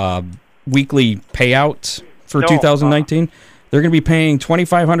weekly payout for 2019. They're going to be paying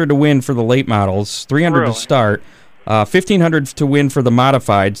 $2,500 to win for the late models, $300 to start, $1,500 to win for the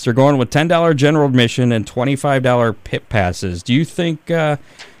modifieds. They're going with $10 general admission and $25 pit passes. Do you think, I'm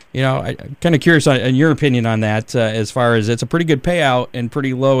kind of curious on your opinion on that, as far as it's a pretty good payout and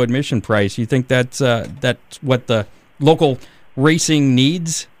pretty low admission price. You think that's what the local racing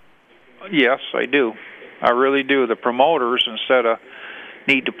needs? Yes, I do. I really do. The promoters, instead of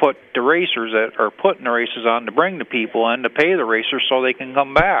need to put the racers that are putting the races on to bring the people in to pay the racers so they can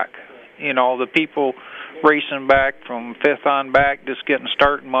come back. The people racing back from fifth on back, just getting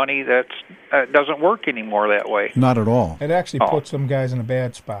starting money, that doesn't work anymore that way. Not at all. It actually puts some guys in a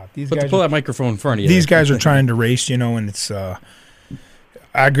bad spot. Pull that microphone in front of you. These guys are trying to race, and it's. I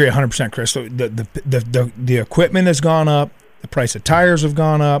agree 100%, Kris. So the equipment has gone up. The price of tires have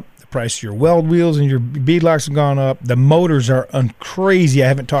gone up. The price of your weld wheels and your beadlocks have gone up. The motors are crazy. I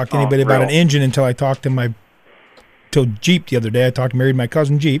haven't talked to anybody about an engine until I talked to Jeep the other day. I married my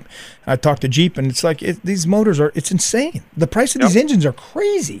cousin Jeep. I talked to Jeep, and it's like these motors it's insane. The price of these engines are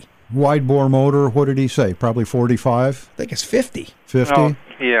crazy. Wide bore motor, what did he say? Probably 45? I think it's 50. 50? Oh,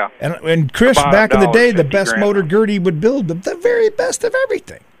 yeah. And Kris, back in the day, the best $50,000. motor Gertie would build, the very best of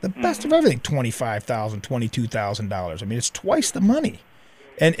everything. The best of everything, $25,000, $22,000. I mean, it's twice the money.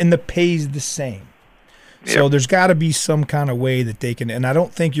 And the pay's the same. So there's got to be some kind of way that they can, and I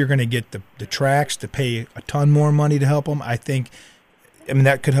don't think you're going to get the tracks to pay a ton more money to help them.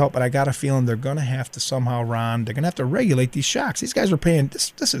 That could help, but I got a feeling they're going to have to somehow, Ron, they're going to have to regulate these shocks. These guys are paying,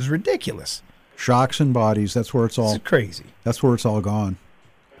 this is ridiculous. Shocks and bodies, that's where it's all. This is crazy. That's where it's all gone.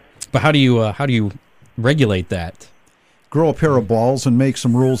 But how do you regulate that? Grow a pair of balls and make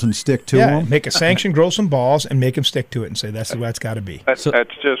some rules and stick to them. Make a sanction, grow some balls, and make them stick to it and say that's the way it's got to be. That's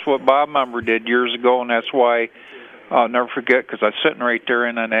just what Bob Member did years ago, and that's why I'll never forget, because I was sitting right there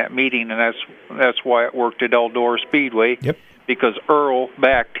in on that meeting, and that's why it worked at Eldora Speedway. Yep. Because Earl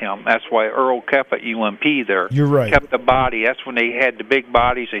backed him. That's why Earl kept at UMP there. You're right. Kept the body. That's when they had the big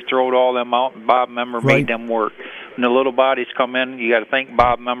bodies. They throwed all them out, and Bob Member made them work. When the little bodies come in, you got to thank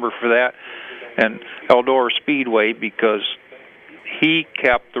Bob Member for that, and Eldora Speedway, because he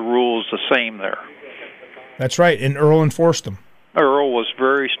kept the rules the same there. That's right, and Earl enforced them. Earl was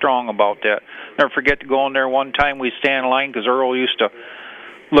very strong about that. Never forget to go in there one time. We stand in line because Earl used to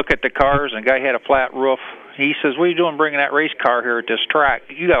look at the cars, and the guy had a flat roof. He says, "What are you doing bringing that race car here at this track?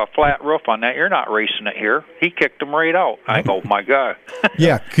 You got a flat roof on that. You're not racing it here." He kicked him right out. I go, "My God."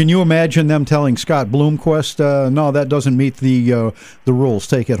 Yeah, can you imagine them telling Scott Bloomquist, no, that doesn't meet the rules,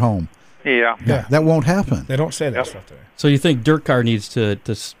 take it home? Yeah. That won't happen. They don't say that stuff there. So you think Dirt Car needs to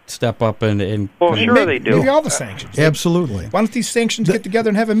step up and Well, sure they do. Maybe all the sanctions. Absolutely. Why don't these sanctions get together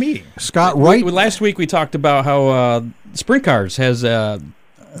and have a meeting? Scott, right? Last week we talked about how Sprint Cars has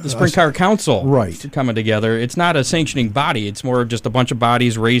the Sprint Car Council coming together. It's not a sanctioning body. It's more of just a bunch of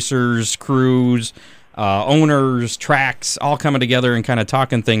bodies, racers, crews, owners, tracks, all coming together and kind of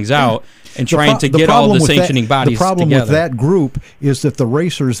talking things out and trying to get all the sanctioning bodies together. The problem with that group is that the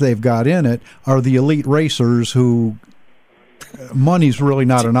racers they've got in it are the elite racers who money's really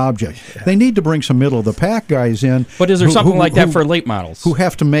not an object. They need to bring some middle-of-the-pack guys in. But is there something like that for late models? Who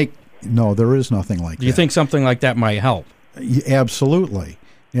have to make... No, there is nothing like that. Do you think something like that might help? Absolutely.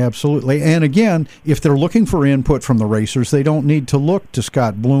 Absolutely. And again, if they're looking for input from the racers, they don't need to look to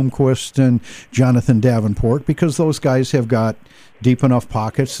Scott Bloomquist and Jonathan Davenport, because those guys have got deep enough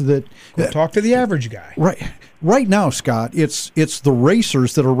pockets that... talk to the average guy. Right now, Scott, it's the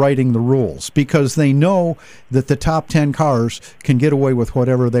racers that are writing the rules, because they know that the top 10 cars can get away with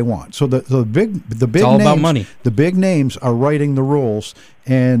whatever they want. So the big it's all names, about money. The big names are writing the rules,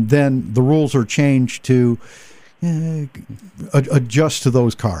 and then the rules are changed to adjust to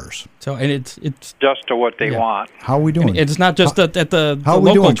those cars. So and it's just to what they want. How are we doing? And it's not just at the we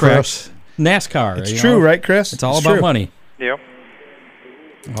local doing, tracks. NASCAR. It's true, right, Kris? It's all about money. Yep.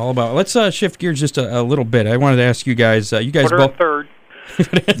 All about. Let's shift gears just a little bit. I wanted to ask you guys. You guys Put her both. in third.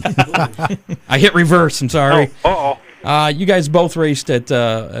 I hit reverse. I'm sorry. Oh, you guys both raced at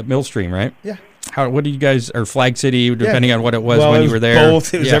Millstream, right? Yeah. what do you guys, or Flag City, depending on what it was when you were there?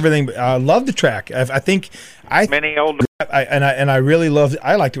 Both. It was everything. I love the track. I think many old. I really loved.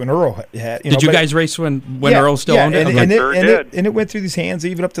 I liked it when Earl had. Did you guys race when Earl still owned it? And it went through these hands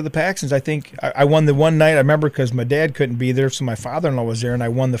even up to the Paxtons. I think I won the one night. I remember because my dad couldn't be there, so my father-in-law was there, and I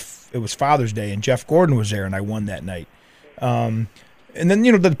won it was Father's Day, and Jeff Gordon was there, and I won that night. And then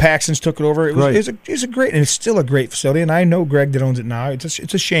the Paxtons took it over. It was a great, and it's still a great facility. And I know Greg that owns it now. It's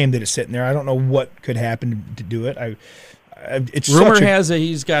a shame that it's sitting there. I don't know what could happen to do it. Rumor has it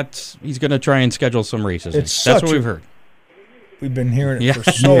he's going to try and schedule some races. That's what we've heard. We've been hearing it for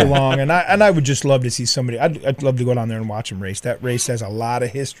so long, and I would just love to see somebody. I'd love to go down there and watch him race. That race has a lot of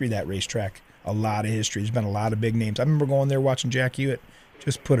history. That racetrack, a lot of history. There's been a lot of big names. I remember going there watching Jack Hewitt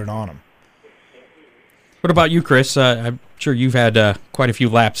just put it on him. What about you, Kris? I'm sure you've had quite a few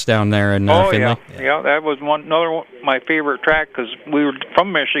laps down there in Finley. Yeah, that was another one, my favorite track because we were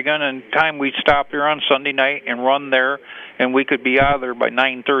from Michigan, and time we'd stop there on Sunday night and run there, and we could be out of there by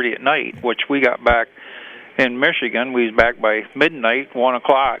 9:30 at night, which we got back in Michigan. We was back by midnight, 1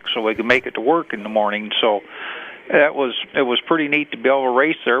 o'clock, so we could make it to work in the morning. So it was pretty neat to be able to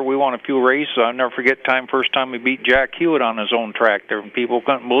race there. We won a few races. I'll never forget first time we beat Jack Hewitt on his own track there, and people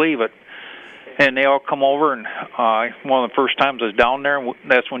couldn't believe it. And they all come over, and one of the first times I was down there,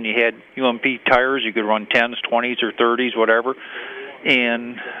 that's when you had UMP tires. You could run 10s, 20s, or 30s, whatever.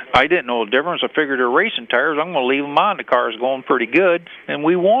 And I didn't know the difference. I figured they're racing tires. I'm going to leave them on. The car's going pretty good. And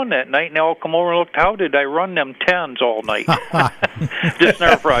we won that night, and they all come over and looked, how did I run them 10s all night? Just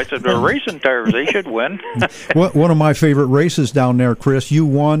never forgot. I said, they're racing tires. They should win. One of my favorite races down there, Kris, you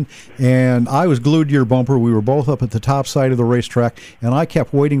won, and I was glued to your bumper. We were both up at the top side of the racetrack, and I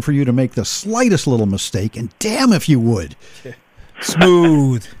kept waiting for you to make the slightest little mistake, and damn if you would.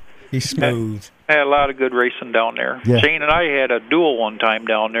 Smooth. He's smooth. I had a lot of good racing down there. Yeah. Shane and I had a duel one time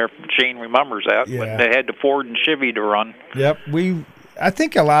down there. Shane remembers that. Yeah. When they had the Ford and Chevy to run. Yep. I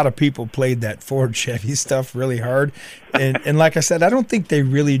think a lot of people played that Ford Chevy stuff really hard. And like I said, I don't think they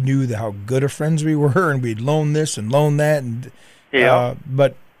really knew how good of friends we were, and we'd loan this and loan that. And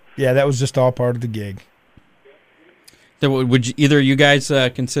but, yeah, that was just all part of the gig. So would either of you guys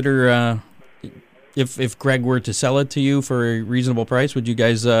consider... If Greg were to sell it to you for a reasonable price, would you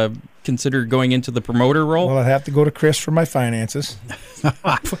guys consider going into the promoter role? Well, I'd have to go to Kris for my finances.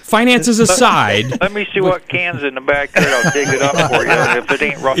 Finances aside. Let me see what can's in the backyard. I'll dig it up for you. And if it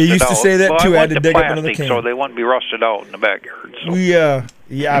ain't rusted out. He used to say that, too. I had to dig up another can. So they wouldn't be rusted out in the backyard. So.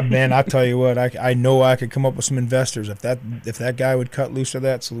 Yeah, man, I'll tell you what. I know I could come up with some investors if that guy would cut loose of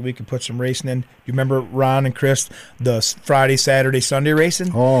that so that we could put some racing in. You remember Ron and Kris, the Friday, Saturday, Sunday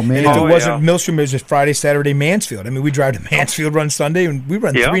racing? Oh, man. And if it wasn't Millstream, it was just Friday, Saturday, Mansfield. I mean, we drive to Mansfield, run Sunday, and we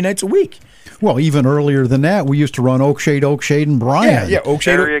run 3 nights a week. Well, even earlier than that, we used to run Oakshade, and Bryan. Yeah,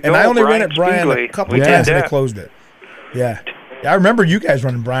 Oakshade. And I only ran at Bryan a couple of times, and they closed it. Yeah. I remember you guys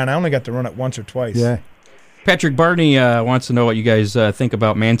running Bryan. I only got to run it once or twice. Yeah. Patrick Barney wants to know what you guys think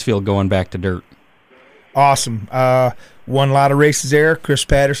about Mansfield going back to dirt. Awesome. Won a lot of races there. Kris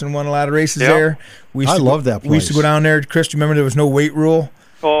Patterson won a lot of races there. I love that place. We used to go down there. Kris, do you remember there was no weight rule?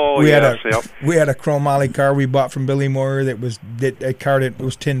 Oh, we had a chromoly car we bought from Billy Moore that was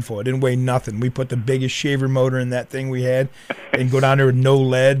tinfoil. It didn't weigh nothing. We put the biggest shaver motor in that thing we had and go down there with no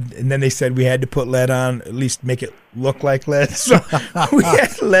lead. And then they said we had to put lead on, at least make it look like lead. So we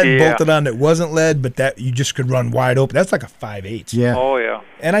had lead bolted on that wasn't lead, but that you just could run wide open. That's like a 5/8. Yeah. Oh, yeah.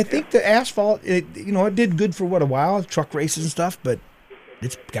 And I think the asphalt, it did good for a while, truck races and stuff, but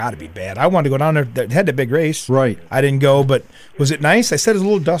it's got to be bad. I wanted to go down there. They had the big race. Right. I didn't go, but was it nice? I said it was a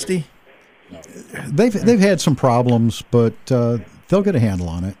little dusty. They've had some problems, but they'll get a handle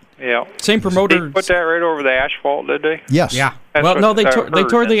on it. Yeah. Same promoter. They put that right over the asphalt, did they? Yes. Yeah. That's well, no, they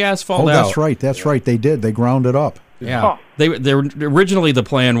tore the asphalt out. That's right. That's right. They did. They ground it up. Yeah. They originally the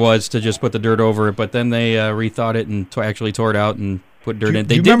plan was to just put the dirt over it, but then they rethought it and actually tore it out and put dirt in.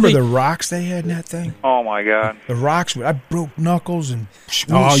 Do you remember the rocks they had in that thing? Oh, my God. The rocks. I broke knuckles and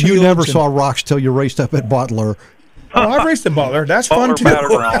you never saw rocks till you raced up at Butler. Oh, I've raced at Butler. That's fun, too.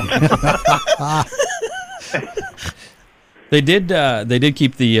 They did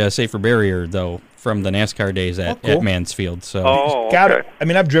keep the safer barrier, though, from the NASCAR days at Mansfield. So got it. I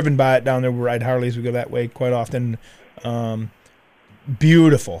mean, I've driven by it down there. We ride Harleys. We go that way quite often.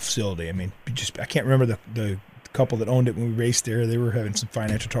 Beautiful facility. I mean, I can't remember the couple that owned it when we raced there. They were having some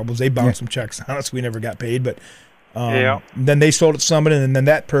financial troubles. They bounced some checks on us. We never got paid, but then they sold it to somebody, and then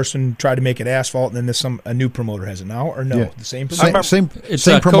that person tried to make it asphalt, and then a new promoter has it now, or no? The same promoter? It's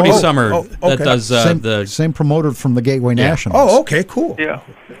same Cody promoter. Summer that does the same promoter from the Gateway Nationals. Oh, okay, cool. Yeah.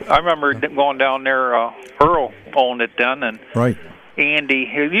 I remember going down there, Earl owned it then, and right. Andy.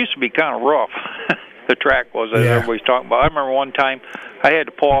 It used to be kind of rough. The track was, as everybody's talking about. I remember one time I had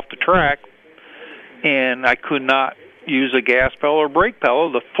to pull off the track, and I could not use a gas pedal or brake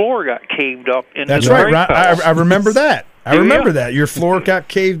pedal. The floor got caved up into the brake pedal. I remember that. I remember that. Your floor got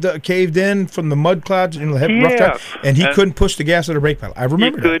caved in from the mud clouds, the rough track, and he couldn't push the gas or the brake pedal. I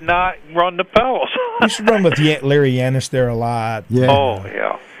remember that. He could not run the pedals. We used to run with Larry Yanis there a lot. Yeah. Oh,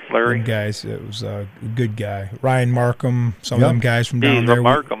 yeah. Larry. Good guys. It was a good guy. Ryan Markham, some of them guys from down there.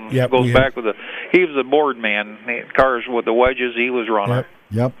 Markham goes back with he was the board man. The cars with the wedges, he was running.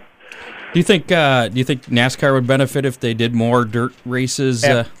 Yep. Do you think NASCAR would benefit if they did more dirt races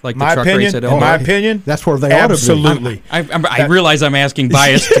like the truck race at In my opinion, that's where they ought to be. Absolutely. I realize I'm asking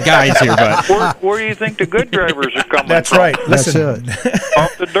biased guys here, but where do you think the good drivers are coming That's from? right. Listen,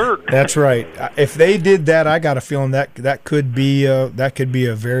 Off the dirt. That's right. If they did that, I got a feeling that could be a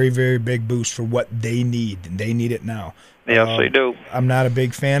very, very big boost for what they need, and they need it now. Yes, they do. I'm not a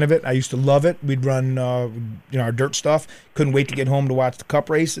big fan of it. I used to love it. We'd run our dirt stuff. Couldn't wait to get home to watch the Cup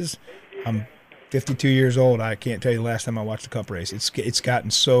races. I'm 52 years old. I can't tell you the last time I watched a Cup race. It's gotten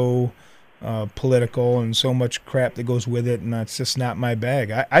so political and so much crap that goes with it, and it's just not my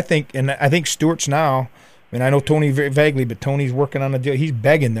bag. I think Stewart's now. I mean, I know Tony very vaguely, but Tony's working on a deal. He's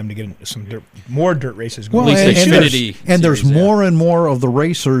begging them to get some more dirt races going. Well, at least and there's more and more of the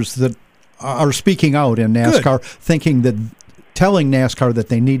racers that are speaking out in NASCAR, telling NASCAR that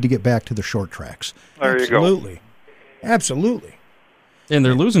they need to get back to the short tracks. There you go. Absolutely. And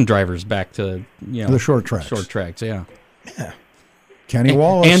they're losing drivers back to the short tracks. Short tracks, yeah. Kenny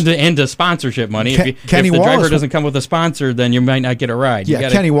Wallace and the sponsorship money. If Kenny the Wallace driver doesn't come with a sponsor, then you might not get a ride. Yeah,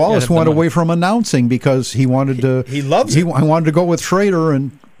 Kenny Wallace went away from announcing because he wanted to. He loves it. He wanted to go with Schrader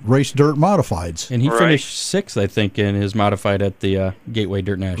and race dirt modifieds. And he finished sixth, I think, in his modified at the Gateway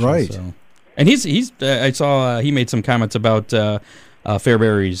Dirt National. Right. So. And he's. I saw he made some comments about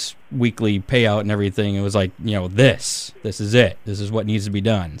Fairbury's weekly payout and everything. It was like, this is it. This is what needs to be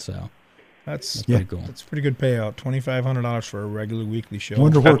done. So that's pretty cool. That's a pretty good payout. $2,500 for a regular weekly show.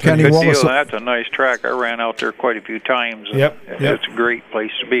 Wonder where Kenny Wallace. That's a nice track. I ran out there quite a few times. Yep. It's a great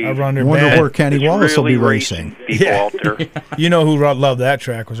place to be. I run there. Wonder where Kenny Wallace really will be racing. People out there. You know who loved that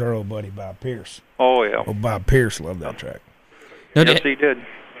track was our old buddy Bob Pierce. Oh yeah. Oh, Bob Pierce loved that track. Yes, he did.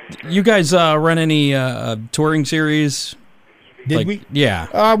 You guys run any touring series? Did we?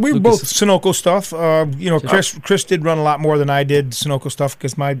 Yeah. We both Sunoco stuff. Kris did run a lot more than I did Sunoco stuff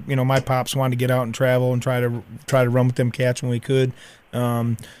because my pops wanted to get out and travel and try to run with them cats when we could.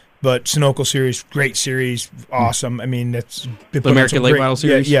 But Sunoco series, great series, awesome. I mean, that's the American Late Model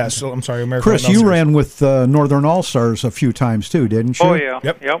Series. Yeah, so I'm sorry, American. Chris, you ran with Northern All Stars a few times too, didn't you? Oh yeah.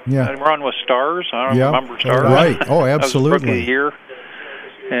 Yep. Yeah. I run with Stars. I don't remember Stars. Right. Oh, That was absolutely. Rookie of the year,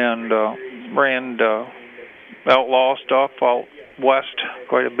 and ran outlaw stuff out west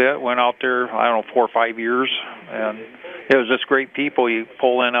quite a bit. Went out there, 4 or 5 years, and it was just great people. You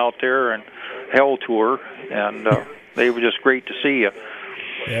pull in out there and Hell Tour, and they were just great to see you.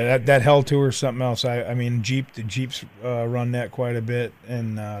 Yeah, that Hell Tour is something else. I mean, the Jeeps run that quite a bit,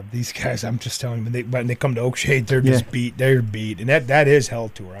 and these guys, I'm just telling you, when they come to Oakshade, they're just beat. They're beat, and that is Hell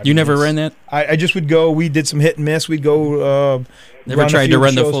Tour. You never ran that? I just would go. We did some hit and miss. We'd go. Never tried to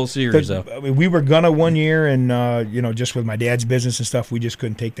run the full series, though. I mean, we were gonna one year, and just with my dad's business and stuff, we just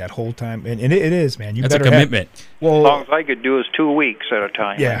couldn't take that whole time. And it is, man. That's a commitment. As long as I could do is 2 weeks at a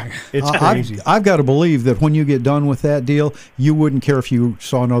time. Yeah, it's crazy. I've got to believe that when you get done with that deal, you wouldn't care if you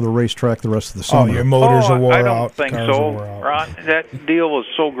saw another racetrack the rest of the summer. Oh, your motors are wore out. I don't think so, Ron. That deal was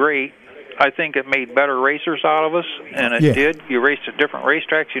so great. I think it made better racers out of us, and it did. You raced at different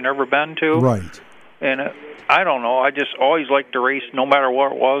racetracks you've never been to. Right. And I don't know. I just always liked to race, no matter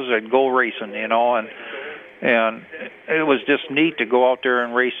what it was. I'd go racing, and it was just neat to go out there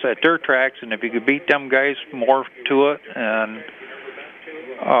and race at dirt tracks. And if you could beat them guys, more to it. And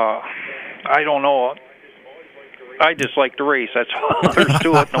I don't know. I just like to race. That's all there's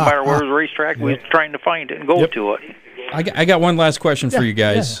to it. No matter where the racetrack, we was trying to find it and go to it. I got one last question for you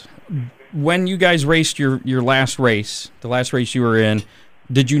guys. Yeah. When you guys raced your last race, the last race you were in,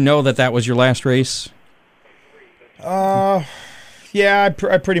 did you know that was your last race? Yeah, I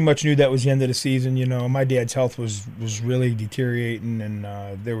pretty much knew that was the end of the season. My dad's health was really deteriorating, and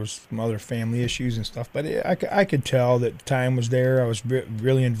there was some other family issues and stuff. But I could tell that time was there. I was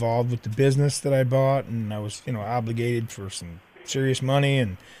really involved with the business that I bought, and I was obligated for some serious money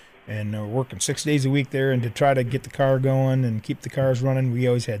and working 6 days a week there, and to try to get the car going and keep the cars running. We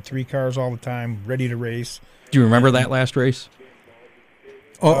always had 3 cars all the time, ready to race. Do you remember that last race?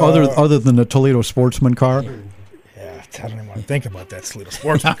 Other than the Toledo Sportsman car? Yeah, I don't even want to think about that Toledo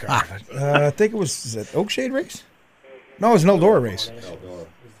Sportsman car. I think is that Oakshade race? No, it was an Eldora race.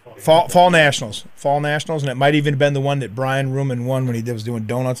 Fall Nationals, and it might even have been the one that Brian Ruman won when he was doing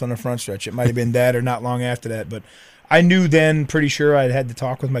donuts on the front stretch. It might have been that or not long after that. But I knew then, pretty sure, I had to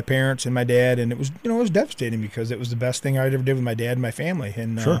talk with my parents and my dad, and it was devastating because it was the best thing I ever did with my dad and my family.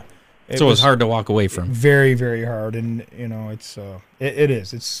 And sure. It was hard to walk away from. Very, very hard, and it's it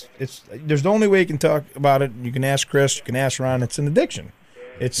is. It's there's the only way you can talk about it. You can ask Kris, you can ask Ron. It's an addiction.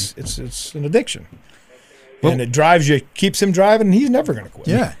 It's an addiction, and it drives you, keeps him driving, and he's never going to quit.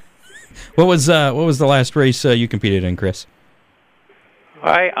 Yeah. What was the last race you competed in, Kris?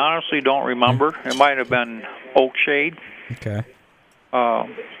 I honestly don't remember. It might have been Oakshade. Okay.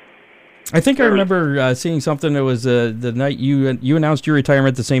 I think I remember seeing something that was the night you announced your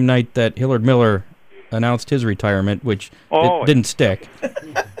retirement the same night that Hillard Miller announced his retirement, which didn't stick.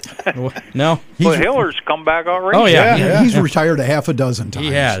 No? Well, Hillard's come back already. Oh, yeah. He's retired a half a dozen times.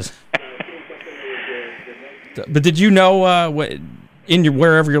 He has. But did you know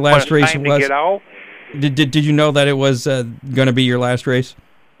wherever your last race time was? To get out? Did you know that it was going to be your last race?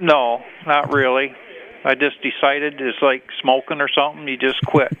 No, not really. I just decided it's like smoking or something. You just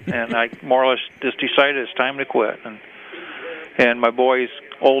quit, and I more or less just decided it's time to quit. And my boy's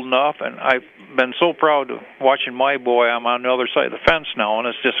old enough, and I've been so proud of watching my boy. I'm on the other side of the fence now, and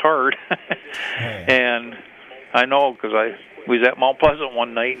it's just hard. And I know because I was at Mount Pleasant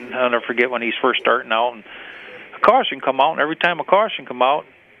one night, and I'll never forget when he's first starting out, and a caution come out, and every time a caution come out,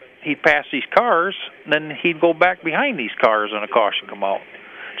 he'd pass these cars, and then he'd go back behind these cars, and a caution come out.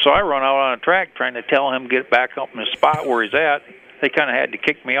 So I run out on a track trying to tell him get back up in the spot where he's at. They kind of had to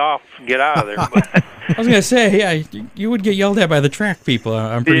kick me off and get out of there. I was going to say, yeah, you would get yelled at by the track people,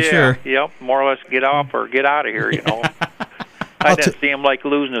 I'm pretty sure. Yep, more or less get off or get out of here, I didn't see him like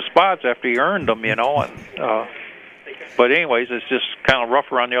losing his spots after he earned them, And, but anyways, it's just kind of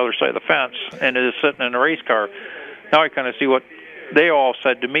rougher on the other side of the fence, and it is sitting in a race car. Now I kind of see what they all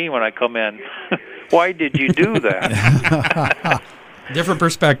said to me when I come in. Why did you do that? Different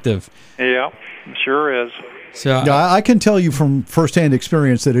perspective. Yeah, sure is. So, yeah, I can tell you from firsthand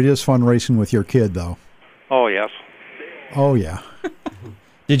experience that it is fun racing with your kid, though. Oh, yes. Oh, yeah.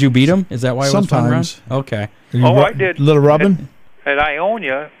 Did you beat him? Is that why it was fun, Ron? Sometimes. Okay. I did. Little Rubbin? At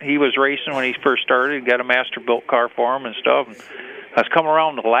Ionia, he was racing when he first started. Got a master-built car for him and stuff. And I was coming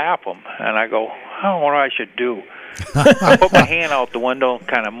around to lap him, and I go, I don't know what I should do. I put my hand out the window and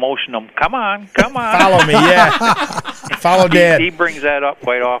kind of motion him, come on. Follow me, yeah. Follow Dad. He brings that up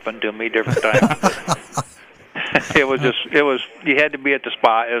quite often to me different times. It was, you had to be at the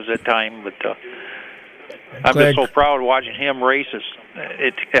spot. It was that time, but I'm just so proud watching him races.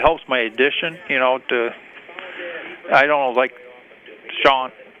 It helps my addition, to, I don't know, like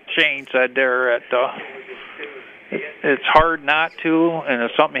Shane said there it's hard not to, and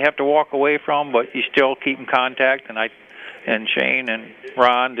it's something you have to walk away from, but you still keep in contact. And Shane and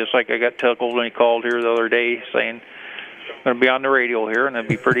Ron, just like I got tickled when he called here the other day saying, I'm going to be on the radio here, and that'd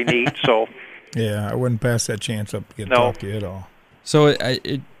be pretty neat. So, yeah, I wouldn't pass that chance up to get to talk to you at all. So,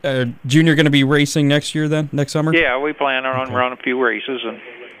 Junior going to be racing next summer? Yeah, we plan on running a few races, and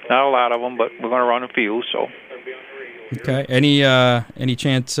not a lot of them, but we're going to run a few. So. Okay. Any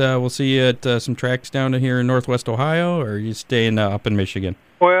chance we'll see you at some tracks down here in Northwest Ohio, or are you staying up in Michigan?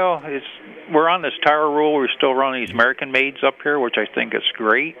 Well, we're on this tire rule. We're still running these American-mades up here, which I think is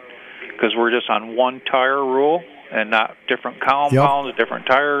great because we're just on one tire rule and not different compounds, different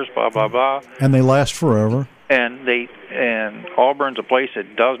tires, blah, blah, blah. And they last forever. And Auburn's a place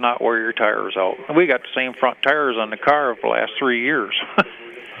that does not wear your tires out. And we got the same front tires on the car for the last 3 years.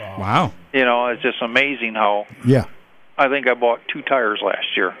 Wow. It's just amazing how... Yeah. I think I bought 2 tires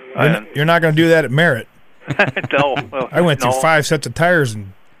last year. You're not going to do that at Merritt. No. I went through 5 sets of tires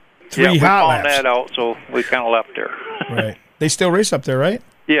and 3 hot laps. We found that out, so we kind of left there. Right. They still race up there, right?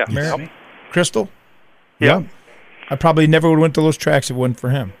 Yeah. Merritt? Yep. Crystal? Yeah. I probably never would have went to those tracks if it wasn't for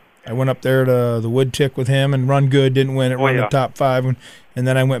him. I went up there to the Wood Tick with him and run good, didn't win it, run the top 5. And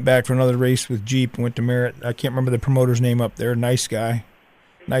then I went back for another race with Jeep and went to Merritt. I can't remember the promoter's name up there. Nice guy.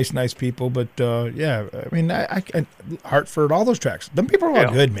 Nice people, but yeah, I mean, I Hartford, all those tracks. Them people are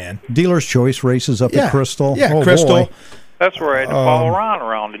all good, man. Dealer's Choice races up at Crystal. Yeah, Crystal. Boy. That's where I had to follow Ron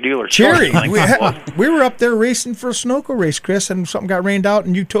around the dealer's Cherry. Choice. We were up there racing for a Sunoco race, Kris, and something got rained out,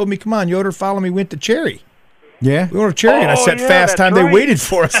 and you told me, come on, Yoder, follow me, went to Cherry. Yeah. We went to Cherry, and I said fast time. Right. They waited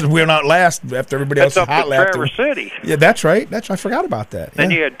for us, and we went out last after everybody else was hot lapped. Traverse City. Yeah, that's right. I forgot about that.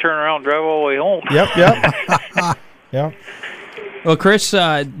 Then you had to turn around and drive all the way home. Yep. Yep. Well, Kris,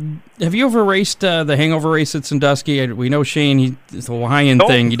 have you ever raced the hangover race at Sandusky? We know Shane, it's a Hawaiian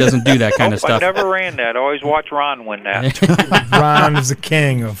thing. He doesn't do that kind of stuff. I never ran that. I always watch Ron win that. Ron is the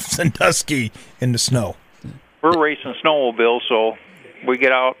king of Sandusky in the snow. We're racing snowmobiles, so we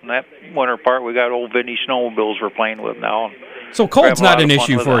get out in that winter part. We got old vintage snowmobiles we're playing with now. So cold's not an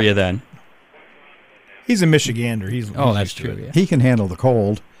issue for you then? He's a Michigander. Oh, that's true. Yeah. He can handle the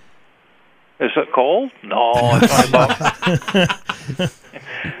cold. Is it cold? No, it's not about.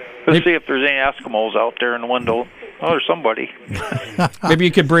 Let's see if there's any Eskimos out there in the window. Oh, there's somebody. Maybe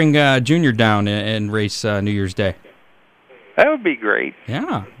you could bring Junior down and race New Year's Day. That would be great.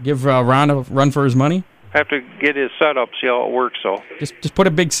 Yeah. Give Ron a run for his money. Have to get his setup, see how it works. So just put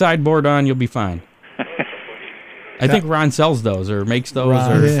a big sideboard on, you'll be fine. I think Ron sells those or makes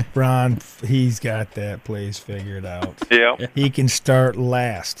those. Ron, he's got that place figured out. Yeah. He can start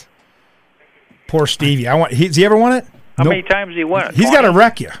last. Poor Stevie. Has he ever won it? How many times has he won it? He's got to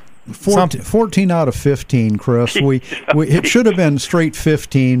wreck you. 14 out of 15, Chris. It should have been straight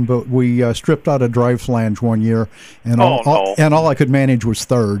 15, but we stripped out a drive flange one year, and all I could manage was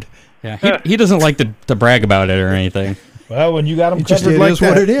third. Yeah, he doesn't like to brag about it or anything. Well, when you got him covered like that,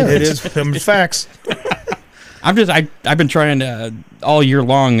 what it is. It is them facts. I've been trying all year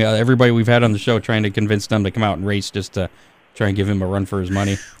long. Everybody we've had on the show trying to convince them to come out and race just to try and give him a run for his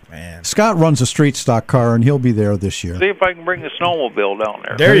money. Man. Scott runs a street stock car, and he'll be there this year. See if I can bring the snowmobile down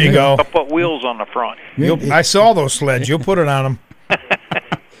there. There you go. I'll put wheels on the front. I saw those sleds. You'll put it on them.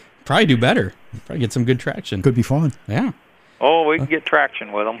 Probably do better. Probably get some good traction. Could be fun. Yeah. Oh, we can get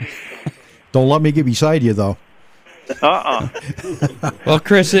traction with them. Don't let me get beside you, though. Well,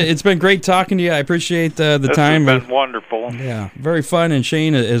 Kris, it's been great talking to you. I appreciate the time. This has been wonderful. Yeah, very fun. And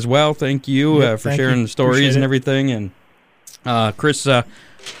Shane as well. Thank you for sharing the stories and everything. And Kris,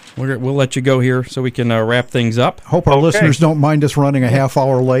 we'll let you go here so we can wrap things up. Hope our listeners don't mind us running a half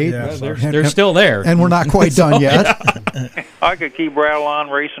hour late. Yeah, they're still there. And we're not quite done yet. I could keep rattling on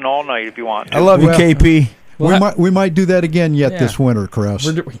racing all night if you want to. I love you, KP. We might do that again this winter, Chris.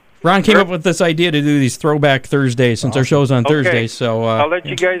 Ron came up with this idea to do these throwback Thursdays since our show's on Thursdays. So I'll let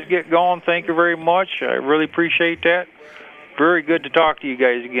you guys get going. Thank you very much. I really appreciate that. Very good to talk to you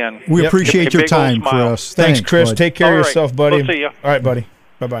guys again. We appreciate your time, Kris. Thanks, Kris. Bud. Take care of yourself, buddy. We'll see you. All right, buddy.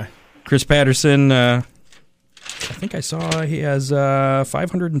 Bye-bye. Kris Patterson, I think I saw he has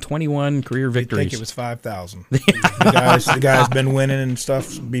 521 career victories. I think it was 5,000. The guy's been winning and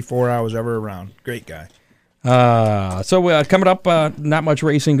stuff before I was ever around. Great guy. So coming up, not much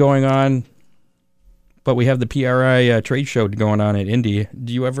racing going on, but we have the PRI trade show going on at Indy.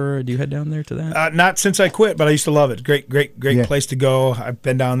 Do you head down there to that? Not since I quit, but I used to love it. Great place to go. I've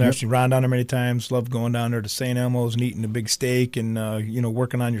been down there. I've seen Ron down there many times. Love going down there to St. Elmo's and eating a big steak and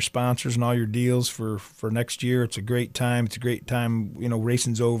working on your sponsors and all your deals for next year. It's a great time. It's a great time.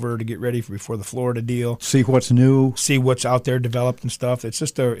 Racing's over to get ready before the Florida deal. See what's new. See what's out there developed and stuff. It's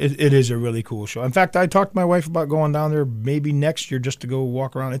just it is a really cool show. In fact, I talked to my wife about going down there maybe next year just to go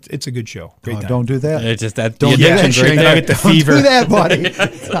walk around. It's a good show. Great time. Don't do that. It's just that. Don't do that, Shane. Right I get the fever. Don't do that, buddy.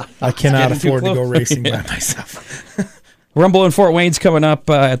 I cannot afford to go racing by myself. Rumble in Fort Wayne's coming up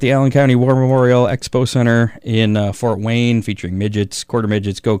at the Allen County War Memorial Expo Center in Fort Wayne, featuring midgets, quarter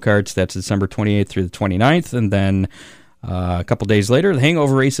midgets, go-karts. That's December 28th through the 29th. And then a couple days later, the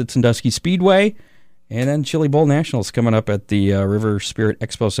Hangover Race at Sandusky Speedway. And then Chili Bowl Nationals coming up at the River Spirit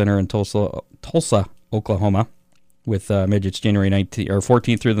Expo Center in Tulsa, Oklahoma, with midgets January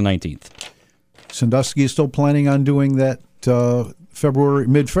 14th through the 19th. Sandusky is still planning on doing that mid-February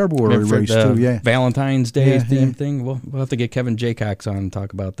race too. Yeah, Valentine's Day theme thing. We'll have to get Kevin Jaycox on and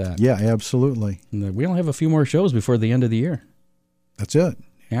talk about that. Yeah, absolutely. And we only have a few more shows before the end of the year. That's it.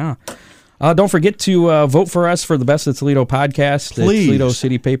 Yeah. Don't forget to vote for us for the Best of Toledo podcast. Please. The Toledo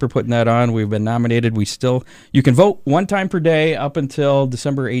City Paper putting that on. We've been nominated. You can vote one time per day up until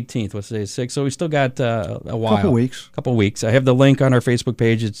December 18th. What's today? 6th. So we still got a while. Couple weeks. I have the link on our Facebook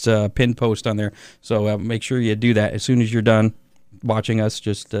page. It's a pinned post on there. So make sure you do that as soon as you're done watching us.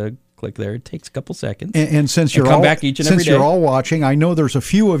 Just click there. It takes a couple seconds. And since you're come back each and every day. You're all watching, I know there's a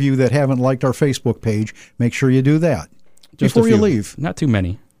few of you that haven't liked our Facebook page. Make sure you do that before you leave. Not too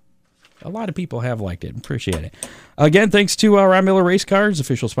many. A lot of people have liked it. Appreciate it. Again, thanks to Ron Miller Race Cars,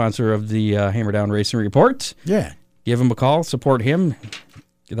 official sponsor of the Hammer Down Racing Report. Yeah. Give him a call. Support him.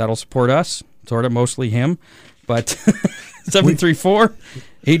 That'll support us. Sort of mostly him. But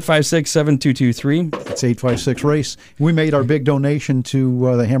 734-856-7223. It's 856-RACE. We made our big donation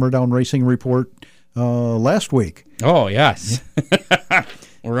to the Hammer Down Racing Report last week. Oh, yes.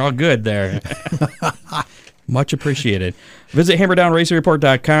 We're all good there. Much appreciated. Visit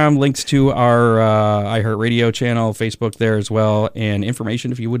hammerdownracingreport.com. Links to our iHeartRadio channel, Facebook there as well, and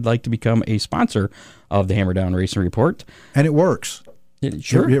information if you would like to become a sponsor of the Hammer Down Racing Report. And it works.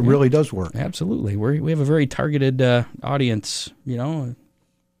 It really does work. Absolutely. We have a very targeted audience. We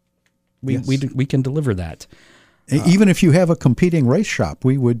can deliver that. Even if you have a competing race shop,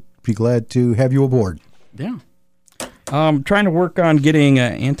 we would be glad to have you aboard. Yeah. Trying to work on getting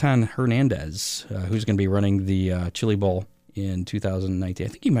Anton Hernandez, who's going to be running the Chili Bowl in 2019. I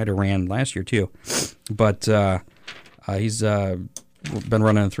think he might have ran last year too, but he's been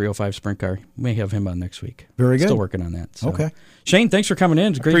running a 305 sprint car. We may have him on next week. Very good. Still working on that. So. Okay. Shane, thanks for coming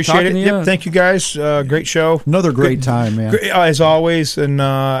in. It's great Appreciate talking it. to you. Yep, thank you guys. Great show. Another great time, man. As always, and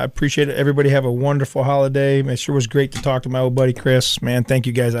I appreciate it. Everybody have a wonderful holiday. It sure was great to talk to my old buddy Kris. Man, thank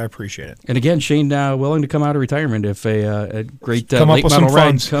you guys. I appreciate it. And again, Shane, willing to come out of retirement if a great Come late up with model some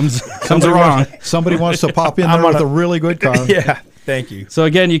ride funds. comes along. Somebody wants to pop in there with a really good car. Yeah. Thank you. So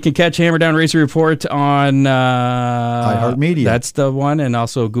again, you can catch Hammer Down Racing Report on iHeartMedia. That's the one, and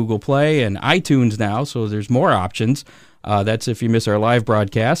also Google Play and iTunes now. So there's more options. That's if you miss our live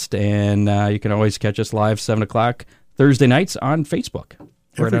broadcast, and you can always catch us live 7:00 Thursday nights on Facebook.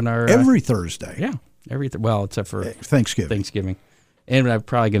 Every Thursday. Yeah, except for Thanksgiving. And I'm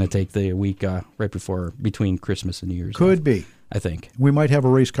probably going to take the week right between Christmas and New Year's. Could be. I think We might have a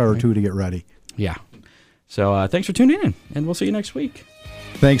race car or two to get ready. Yeah. So thanks for tuning in, and we'll see you next week.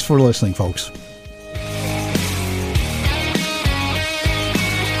 Thanks for listening, folks.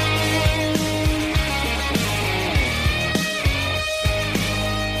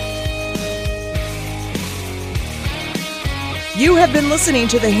 You have been listening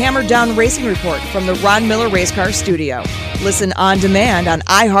to the Hammer Down Racing Report from the Ron Miller Race Car Studio. Listen on demand on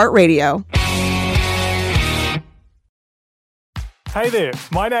iHeartRadio. Hey there,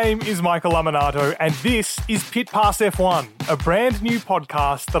 my name is Michael Laminato, and this is Pit Pass F1, a brand new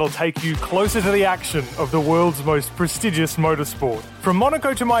podcast that'll take you closer to the action of the world's most prestigious motorsport. From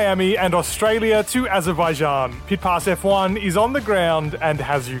Monaco to Miami and Australia to Azerbaijan, Pit Pass F1 is on the ground and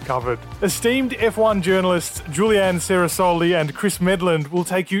has you covered. Esteemed F1 journalists Julianne Cerasoli and Chris Medland will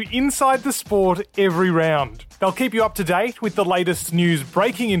take you inside the sport every round. They'll keep you up to date with the latest news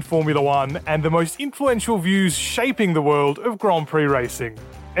breaking in Formula One and the most influential views shaping the world of Grand Prix racing.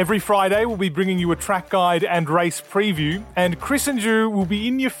 Every Friday, we'll be bringing you a track guide and race preview, and Chris and Ju will be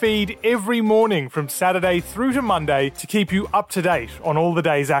in your feed every morning from Saturday through to Monday to keep you up to date on all the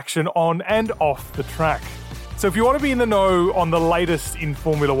day's action on and off the track. So if you want to be in the know on the latest in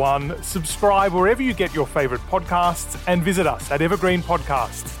Formula One, subscribe wherever you get your favourite podcasts and visit us at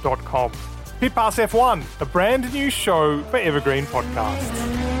evergreenpodcasts.com. Pit Pass F1, a brand new show for Evergreen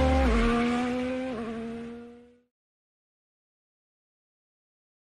Podcasts.